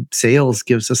how sales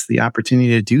gives us the opportunity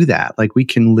to do that. Like we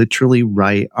can literally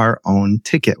write our own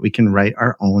ticket. We can write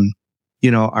our own,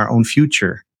 our own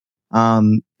future.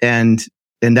 And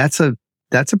that's a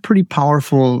pretty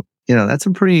powerful, that's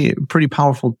a pretty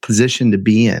powerful position to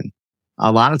be in.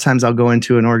 A lot of times I'll go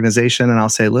into an organization and I'll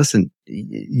say, listen,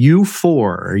 you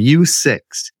 4 or you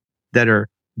 6 that are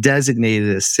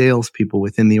designated as salespeople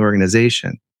within the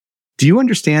organization. Do you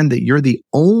understand that you're the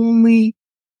only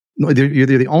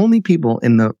people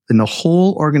in the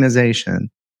whole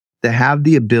organization that have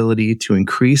the ability to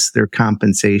increase their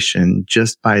compensation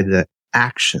just by the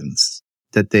actions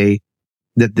that they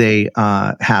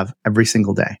have every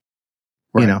single day,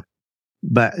 right.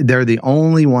 But they're the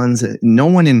only ones that no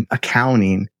one in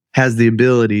accounting has the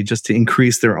ability just to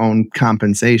increase their own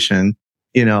compensation,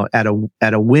 at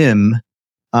a whim,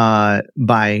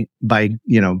 by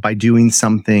doing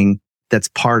something that's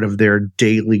part of their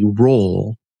daily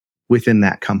role within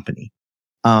that company.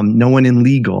 No one in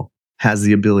legal has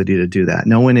the ability to do that.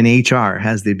 No one in HR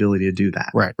has the ability to do that.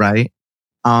 Right.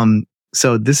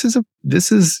 So this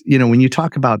is when you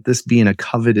talk about this being a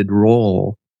coveted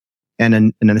role and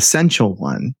an essential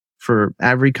one for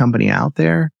every company out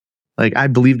there, like I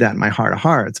believe that in my heart of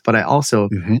hearts, but I also,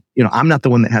 I'm not the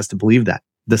one that has to believe that.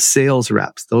 The sales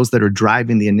reps, those that are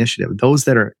driving the initiative, those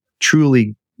that are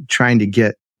truly trying to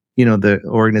get, the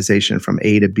organization from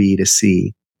A to B to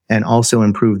C and also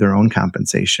improve their own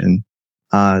compensation.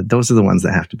 Those are the ones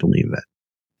that have to believe it.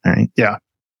 All right. Yeah.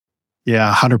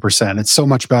 Yeah. 100%. It's so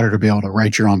much better to be able to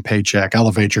write your own paycheck,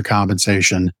 elevate your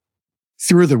compensation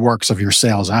through the works of your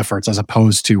sales efforts, as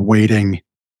opposed to waiting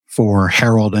for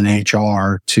Harold and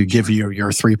HR to give you your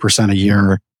 3% a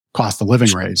year cost of living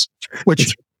raise,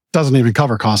 which doesn't even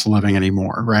cover cost of living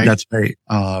anymore. Right. That's right.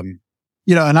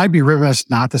 And I'd be remiss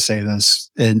not to say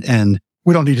this, and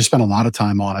we don't need to spend a lot of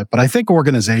time on it, but I think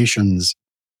organizations,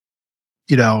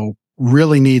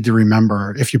 really need to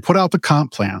remember if you put out the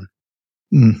comp plan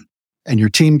and your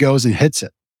team goes and hits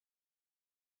it,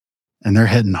 and they're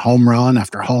hitting home run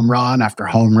after home run after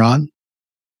home run,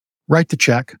 write the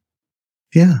check.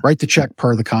 Yeah. Write the check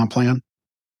per the comp plan.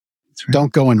 That's right.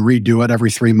 Don't go and redo it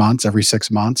every 3 months, every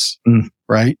 6 months.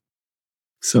 Right.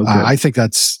 So good. I think I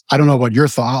don't know what your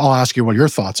thought, I'll ask you what your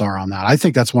thoughts are on that. I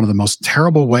think that's one of the most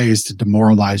terrible ways to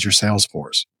demoralize your sales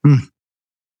force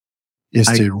is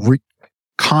to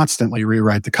constantly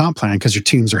rewrite the comp plan because your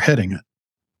teams are hitting it.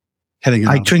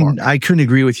 I couldn't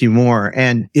agree with you more.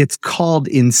 And it's called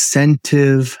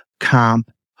incentive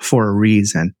comp for a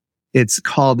reason. It's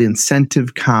called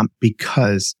incentive comp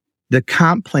because the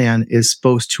comp plan is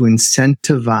supposed to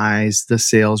incentivize the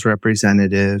sales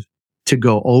representative to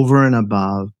go over and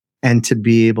above and to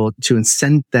be able to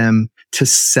incent them to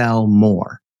sell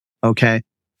more. Okay.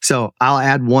 So I'll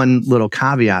add one little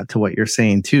caveat to what you're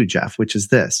saying too, Jeff, which is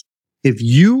this. If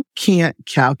you can't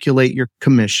calculate your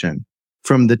commission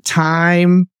from the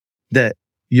time that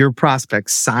your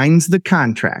prospect signs the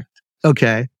contract,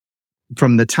 okay,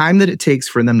 from the time that it takes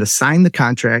for them to sign the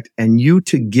contract and you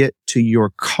to get to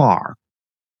your car,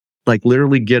 like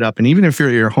literally get up, and even if you're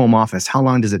at your home office, how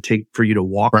long does it take for you to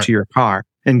walk to your car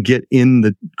and get in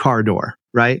the car door,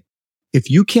 right?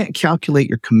 If you can't calculate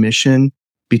your commission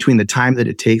between the time that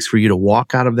it takes for you to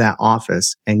walk out of that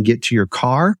office and get to your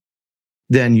car,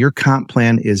 then your comp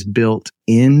plan is built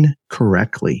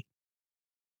incorrectly.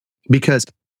 Because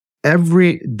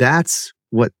that's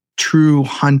what true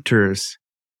hunters,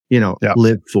 Yep.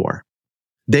 live for.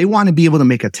 They want to be able to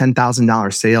make a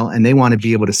 $10,000 sale, and they want to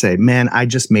be able to say, man, I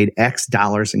just made X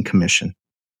dollars in commission.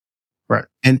 Right.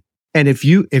 And if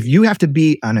you have to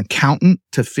be an accountant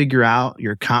to figure out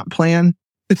your comp plan,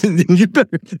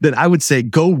 then I would say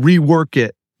go rework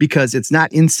it, because it's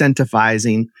not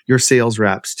incentivizing your sales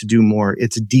reps to do more.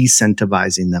 It's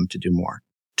decentivizing them to do more,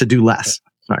 to do less.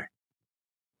 Sorry.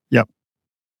 Yep.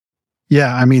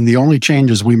 Yeah. I mean, the only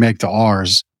changes we make to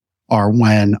ours are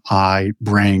when I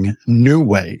bring new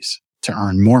ways to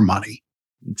earn more money.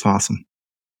 It's awesome.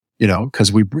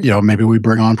 Because maybe we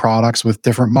bring on products with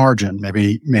different margin.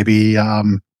 Maybe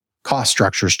cost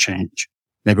structures change.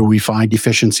 Maybe we find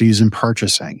efficiencies in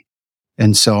purchasing.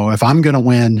 And so if I'm going to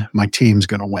win, my team's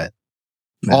going to win.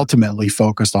 Yeah. Ultimately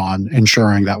focused on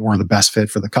ensuring that we're the best fit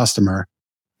for the customer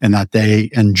and that they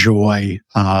enjoy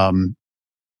the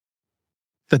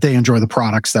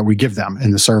products that we give them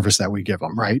and the service that we give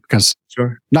them, right? Because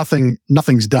sure,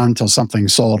 nothing's done till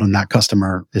something's sold and that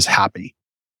customer is happy.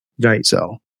 Right.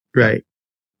 So, right.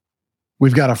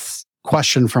 We've got a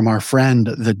question from our friend,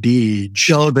 the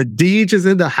Deej. Oh, the Deej is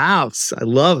in the house. I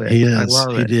love it. He is. I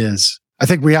love it. It is. I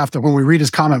think we have to, when we read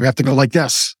his comment, we have to go like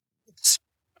this.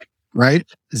 Right?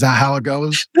 Is that how it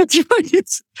goes? That's right.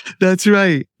 That's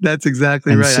right. That's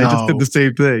exactly right. I just did the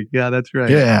same thing. Yeah, that's right.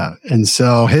 Yeah. And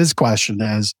so his question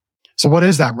is, so what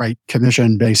is that right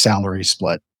commission-based salary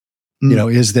split?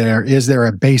 Is there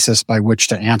a basis by which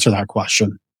to answer that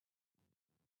question?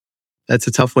 That's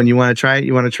a tough one. You want to try it?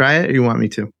 You want to try it, or you want me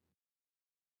to?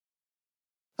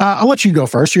 I'll let you go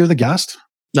first. You're the guest.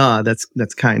 No, that's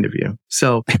kind of you.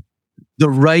 So the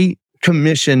right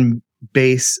commission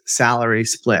base salary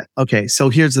split. Okay, so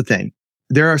here's the thing.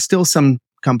 There are still some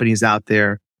companies out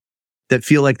there that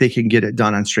feel like they can get it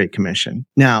done on straight commission.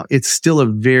 Now, it's still a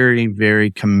very,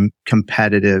 very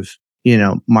competitive,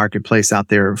 marketplace out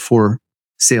there for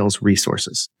sales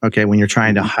resources. Okay, when you're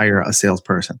trying to hire a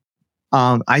salesperson.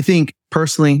 I think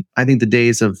the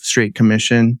days of straight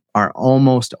commission are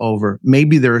almost over.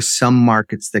 Maybe there are some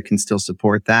markets that can still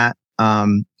support that.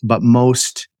 But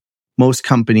most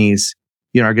companies,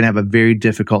 are going to have a very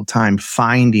difficult time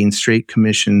finding straight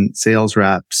commission sales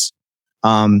reps,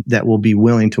 that will be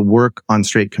willing to work on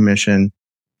straight commission.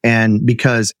 And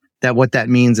because what that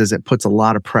means is it puts a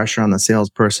lot of pressure on the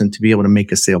salesperson to be able to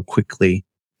make a sale quickly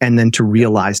and then to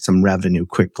realize some revenue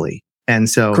quickly. And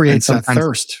so creates that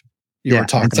thirst. You were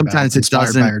talking and sometimes about, it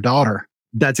doesn't. By your daughter.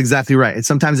 That's exactly right. And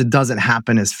sometimes it doesn't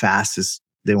happen as fast as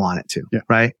they want it to. Yeah.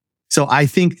 Right. So I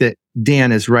think that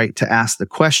Dan is right to ask the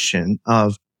question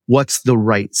of what's the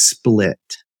right split,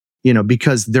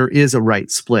 because there is a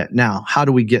right split. Now, how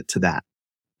do we get to that?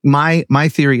 My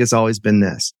theory has always been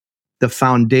this: the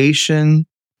foundation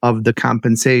of the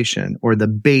compensation or the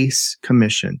base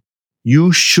commission,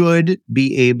 you should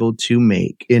be able to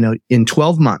make in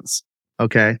 12 months.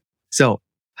 Okay. So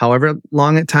however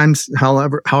long it takes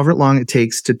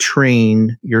to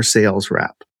train your sales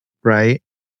rep, right?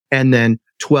 And then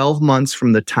 12 months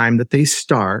from the time that they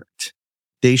start,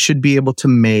 they should be able to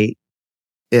make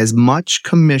as much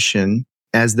commission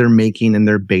as they're making in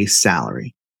their base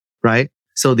salary, right?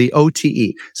 So the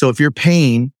OTE. So if you're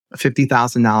paying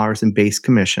 $50,000 in base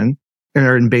commission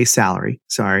or in base salary,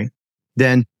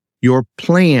 then your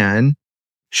plan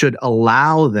should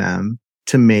allow them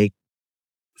to make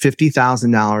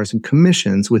 $50,000 in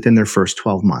commissions within their first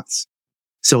 12 months.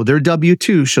 So their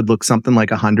W-2 should look something like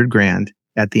 $100,000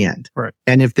 at the end. Right.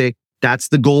 And if that's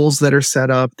the goals that are set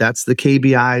up, that's the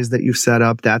KPIs that you've set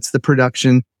up, that's the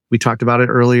production. We talked about it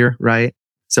earlier, right?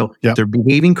 So if they're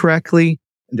behaving correctly,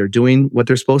 they're doing what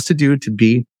they're supposed to do to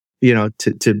be,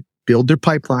 to build their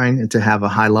pipeline and to have a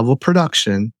high level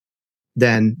production,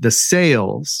 then the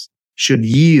sales should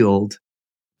yield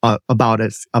about a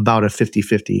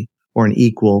 50-50 or an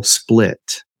equal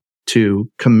split to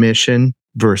commission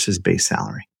versus base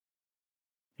salary.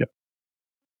 Yep.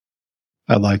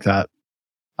 I like that.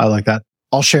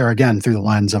 I'll share again through the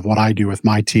lens of what I do with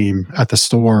my team at the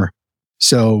store.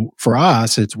 So for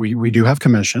us, we do have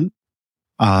commission.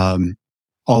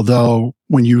 Although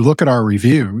when you look at our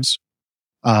reviews,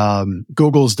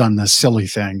 Google's done this silly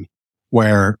thing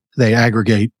where they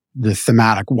aggregate the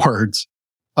thematic words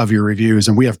of your reviews,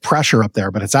 and we have pressure up there,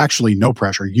 but it's actually no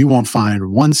pressure. You won't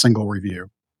find one single review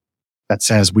that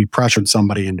says we pressured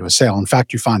somebody into a sale. In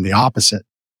fact, you find the opposite.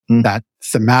 That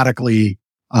thematically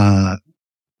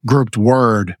grouped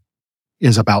word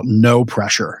is about no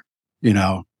pressure,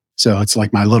 So it's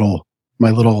like my little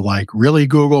like, really,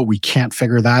 Google, we can't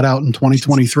figure that out in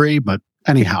 2023. But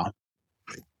anyhow,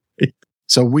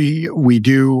 So we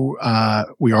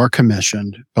are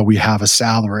commissioned, but we have a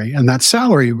salary, and that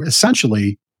salary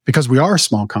essentially, because we are a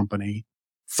small company,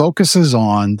 focuses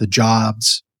on the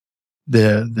jobs,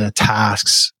 the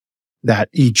tasks that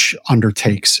each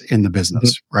undertakes in the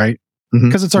business, right?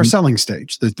 Because it's our selling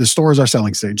stage. The store is our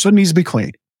selling stage. So it needs to be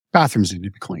clean. Bathrooms need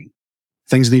to be clean.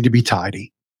 Things need to be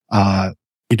tidy.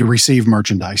 Need to receive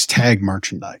merchandise, tag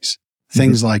merchandise,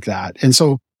 things like that. And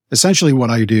so essentially what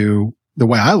I do, the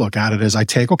way I look at it is I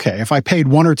take, okay, if I paid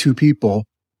one or two people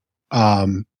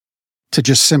to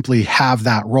just simply have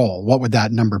that role, what would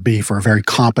that number be for a very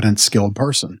competent, skilled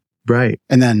person? Right.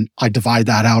 And then I divide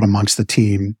that out amongst the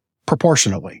team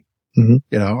proportionately,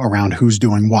 around who's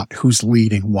doing what, who's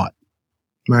leading what.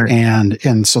 Right.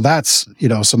 And so that's,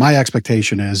 so my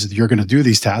expectation is you're going to do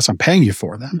these tasks. I'm paying you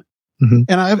for them.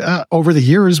 And I've, over the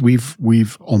years,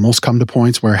 we've almost come to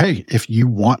points where, hey, if you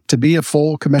want to be a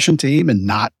full commission team and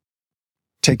not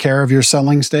take care of your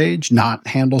selling stage, not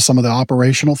handle some of the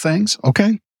operational things,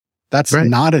 okay, that's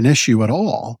not an issue at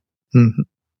all.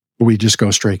 We just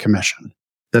go straight commission.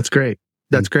 That's great.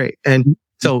 That's great. And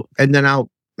so, and then I'll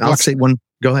say one.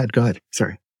 Go ahead.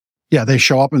 Sorry. Yeah, they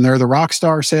show up and they're the rock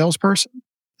star salesperson.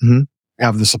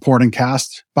 Have the supporting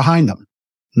cast behind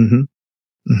them.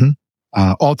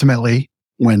 Ultimately,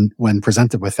 when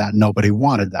presented with that, nobody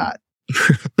wanted that.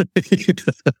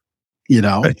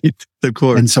 Of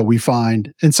course. And so we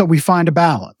find a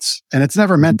balance. And it's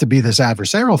never meant to be this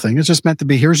adversarial thing. It's just meant to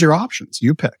be, here's your options.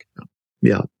 You pick.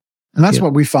 Yeah. And that's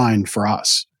what we find for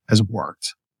us has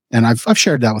worked. And I've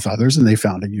shared that with others and they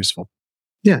found it useful.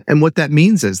 Yeah. And what that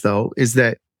means is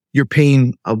that you're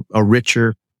paying a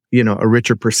richer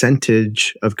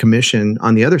percentage of commission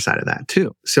on the other side of that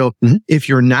too. So if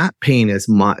you're not paying as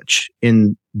much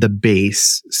in the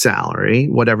base salary,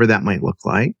 whatever that might look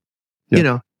like,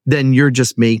 then you're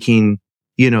just making,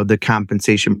 the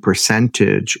compensation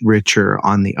percentage richer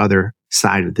on the other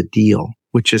side of the deal,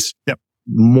 which is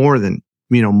more than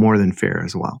fair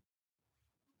as well.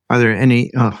 Are there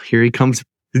any, here he comes,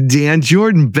 Dan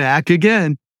Jordan back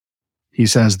again. He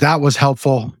says, that was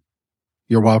helpful.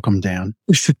 You're welcome, Dan.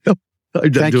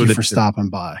 Thank you for stopping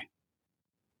by. Are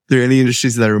there any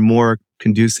industries that are more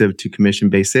conducive to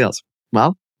commission-based sales?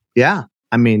 Well, yeah.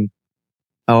 I mean,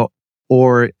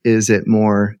 or is it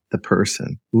more the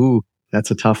person? Ooh,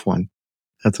 that's a tough one.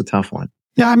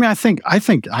 Yeah, I mean, I think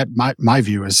my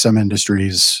view is some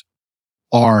industries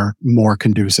are more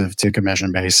conducive to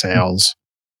commission-based sales.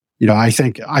 I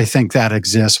think that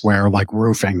exists where, like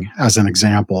roofing, as an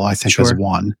example, I think is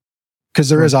one. Because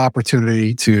there is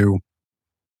opportunity to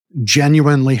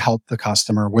genuinely help the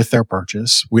customer with their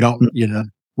purchase. We don't,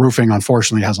 roofing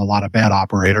unfortunately has a lot of bad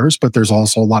operators, but there's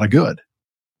also a lot of good.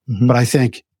 But I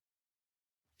think,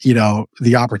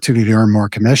 the opportunity to earn more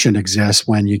commission exists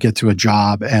when you get to a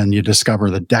job and you discover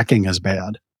the decking is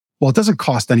bad. Well, it doesn't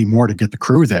cost any more to get the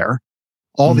crew there.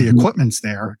 All the equipment's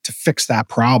there to fix that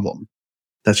problem.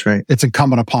 That's right. It's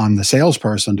incumbent upon the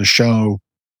salesperson to show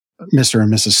Mr.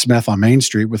 and Mrs. Smith on Main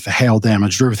Street with the hail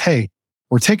damaged roof, hey,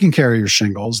 we're taking care of your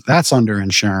shingles. That's under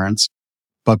insurance.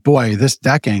 But boy, this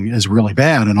decking is really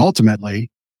bad. And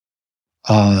ultimately,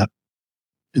 the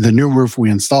new roof we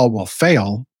install will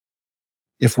fail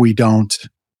if we don't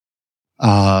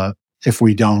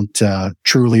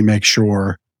truly make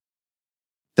sure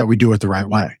that we do it the right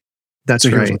way. That's so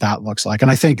right. Here's what that looks like.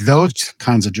 And I think those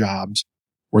kinds of jobs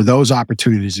where those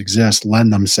opportunities exist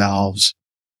lend themselves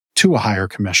to a higher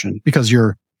commission because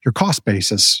your cost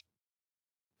basis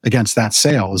against that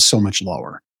sale is so much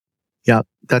lower. Yeah,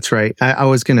 that's right. I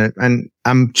was and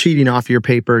I'm cheating off your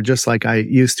paper just like I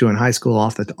used to in high school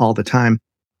all the time.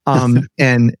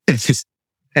 And it's just,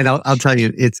 and I'll tell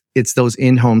you, it's those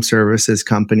in-home services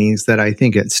companies that I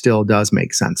think it still does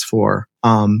make sense for.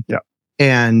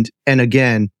 And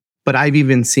again, but I've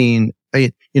even seen,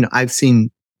 I've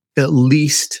seen at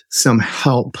least some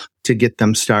help to get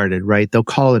them started, right? They'll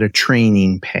call it a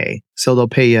training pay. So they'll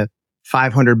pay you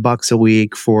 $500 a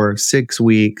week for 6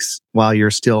 weeks while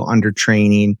you're still under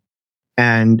training.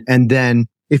 And then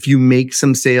if you make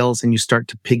some sales and you start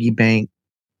to piggy bank,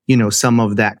 some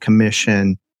of that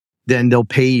commission, then they'll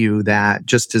pay you that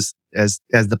just as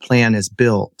the plan is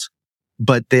built,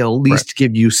 but they'll at least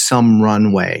give you some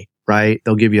runway, right?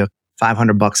 They'll give you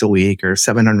 $500 a week or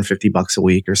 $750 a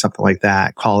week or something like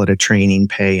that. Call it a training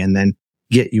pay and then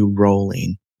get you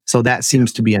rolling. So that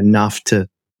seems to be enough to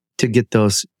get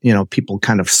those, people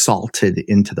kind of salted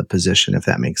into the position, if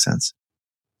that makes sense.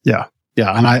 Yeah.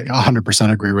 Yeah. And I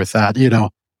 100% agree with that.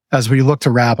 As we look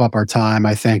to wrap up our time,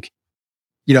 I think,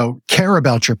 care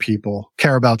about your people,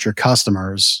 care about your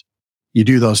customers. You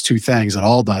do those two things, it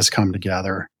all does come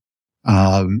together.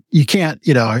 You can't,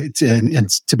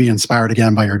 it's to be inspired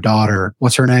again by your daughter.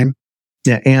 What's her name?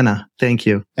 Yeah, Anna. Thank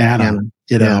you. Anna.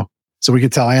 So we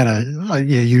could tell Anna,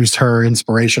 you used her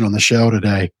inspiration on the show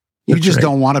today. You just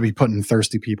don't want to be putting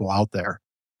thirsty people out there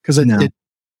because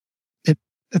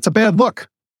it's a bad look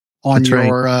on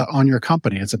your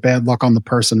company. It's a bad look on the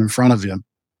person in front of you,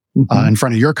 in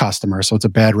front of your customer. So it's a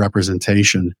bad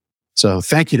representation. So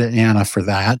thank you to Anna for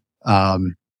that.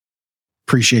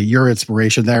 Appreciate your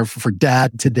inspiration there for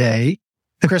Dad today.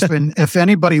 Crispin, if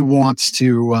anybody wants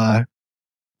to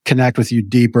connect with you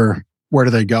deeper, where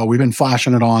do they go? We've been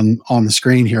flashing it on the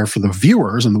screen here for the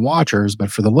viewers and the watchers,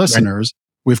 but for the listeners,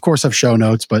 we of course have show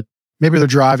notes, but maybe they're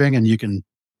driving and you can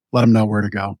let them know where to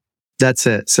go. That's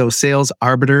it. So Sales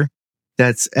Arbiter,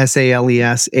 that's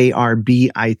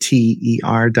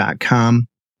SalesArbiter.com.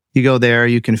 You go there,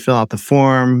 you can fill out the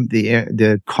form,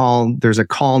 the call. There's a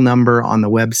call number on the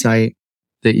website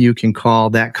that you can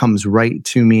call. That comes right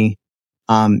to me.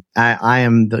 I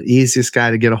am the easiest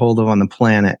guy to get a hold of on the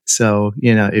planet. So,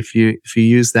 if you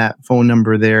use that phone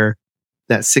number there,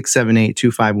 that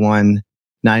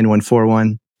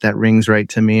 678-251-9141, that rings right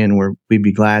to me, and we'd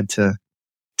be glad to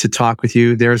talk with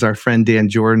you. There's our friend Dan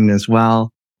Jordan as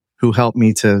well, who helped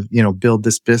me to, build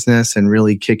this business and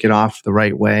really kick it off the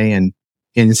right way, and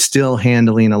still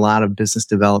handling a lot of business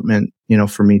development,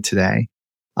 for me today.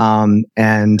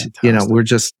 Fantastic.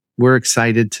 We're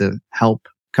excited to help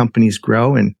companies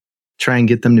grow and try and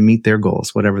get them to meet their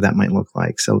goals, whatever that might look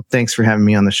like. So thanks for having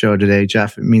me on the show today,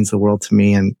 Jeff. It means the world to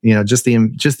me. And, just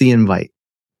the invite,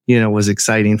 was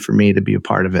exciting for me to be a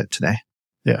part of it today.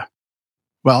 Yeah.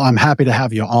 Well, I'm happy to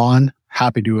have you on.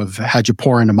 Happy to have had you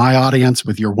pour into my audience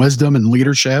with your wisdom and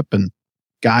leadership and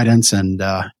guidance. And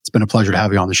it's been a pleasure to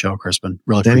have you on the show, Crispin.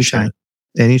 Really appreciate it.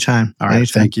 Anytime. All right.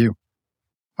 Thank you.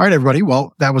 All right, everybody.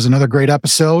 Well, that was another great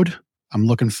episode. I'm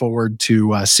looking forward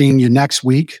to seeing you next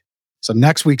week. So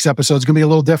next week's episode is going to be a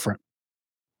little different.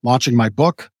 Launching my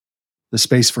book, The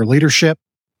Space for Leadership,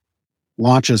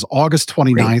 launches August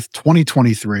 29th,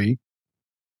 2023.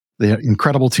 The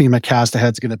incredible team at Cast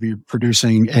Ahead is going to be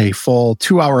producing a full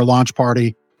 2-hour launch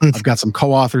party. I've got some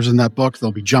co-authors in that book.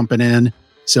 They'll be jumping in.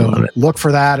 So look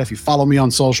for that. If you follow me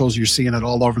on socials, you're seeing it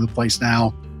all over the place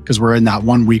now because we're in that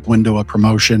 1-week window of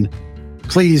promotion.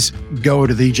 Please go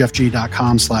to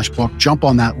thejeffg.com/book, jump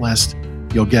on that list.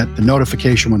 You'll get the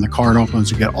notification when the card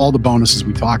opens. You get all the bonuses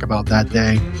we talk about that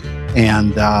day.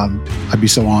 And I'd be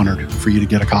so honored for you to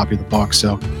get a copy of the book.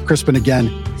 So Crispin, again,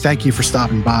 thank you for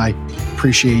stopping by.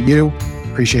 Appreciate you.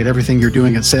 Appreciate everything you're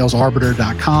doing at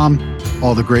salesarbiter.com.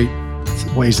 All the great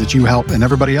ways that you help, and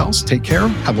everybody else. Take care.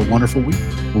 Have a wonderful week.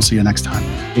 We'll see you next time.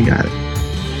 You got it.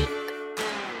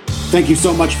 Thank you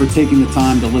so much for taking the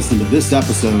time to listen to this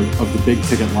episode of The Big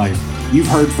Ticket Life. You've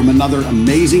heard from another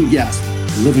amazing guest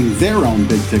living their own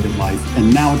big ticket life,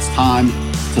 and now it's time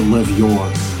to live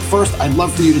yours. First, I'd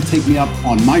love for you to take me up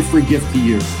on my free gift to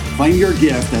you. Claim your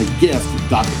gift at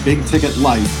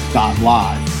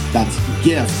gift.thebigticketlife.live. That's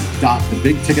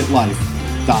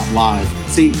gift.thebigticketlife.live.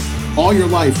 See, all your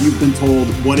life you've been told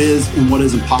what is and what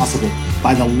isn't possible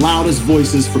by the loudest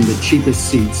voices from the cheapest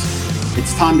seats.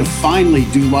 It's time to finally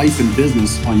do life and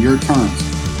business on your terms.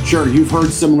 Sure, you've heard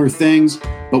similar things,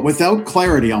 but without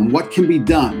clarity on what can be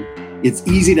done, it's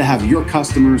easy to have your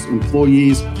customers,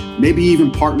 employees, maybe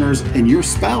even partners, and your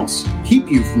spouse keep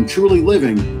you from truly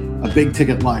living a big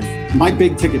ticket life. My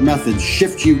big ticket methods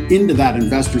shift you into that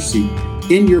investor seat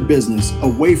in your business,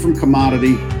 away from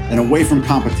commodity and away from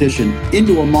competition,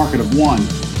 into a market of one,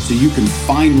 so you can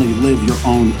finally live your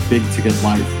own big ticket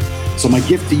life. So my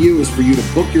gift to you is for you to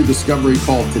book your discovery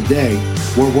call today,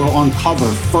 where we'll uncover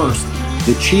first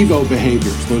the Chivo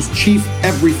behaviors, those chief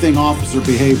everything officer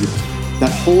behaviors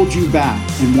that hold you back,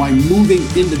 and why moving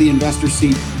into the investor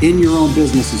seat in your own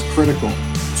business is critical.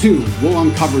 2, we'll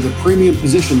uncover the premium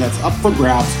position that's up for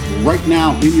grabs right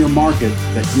now in your market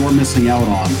that you're missing out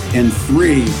on. And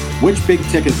 3, which big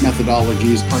ticket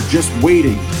methodologies are just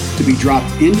waiting to be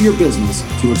dropped into your business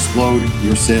to explode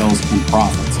your sales and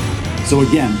profits. So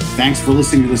again, thanks for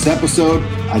listening to this episode.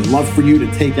 I'd love for you to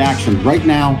take action right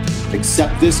now.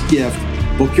 Accept this gift,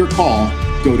 book your call,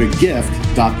 go to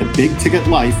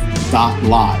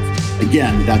gift.thebigticketlife.live.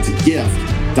 Again, that's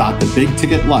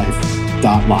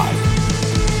gift.thebigticketlife.live.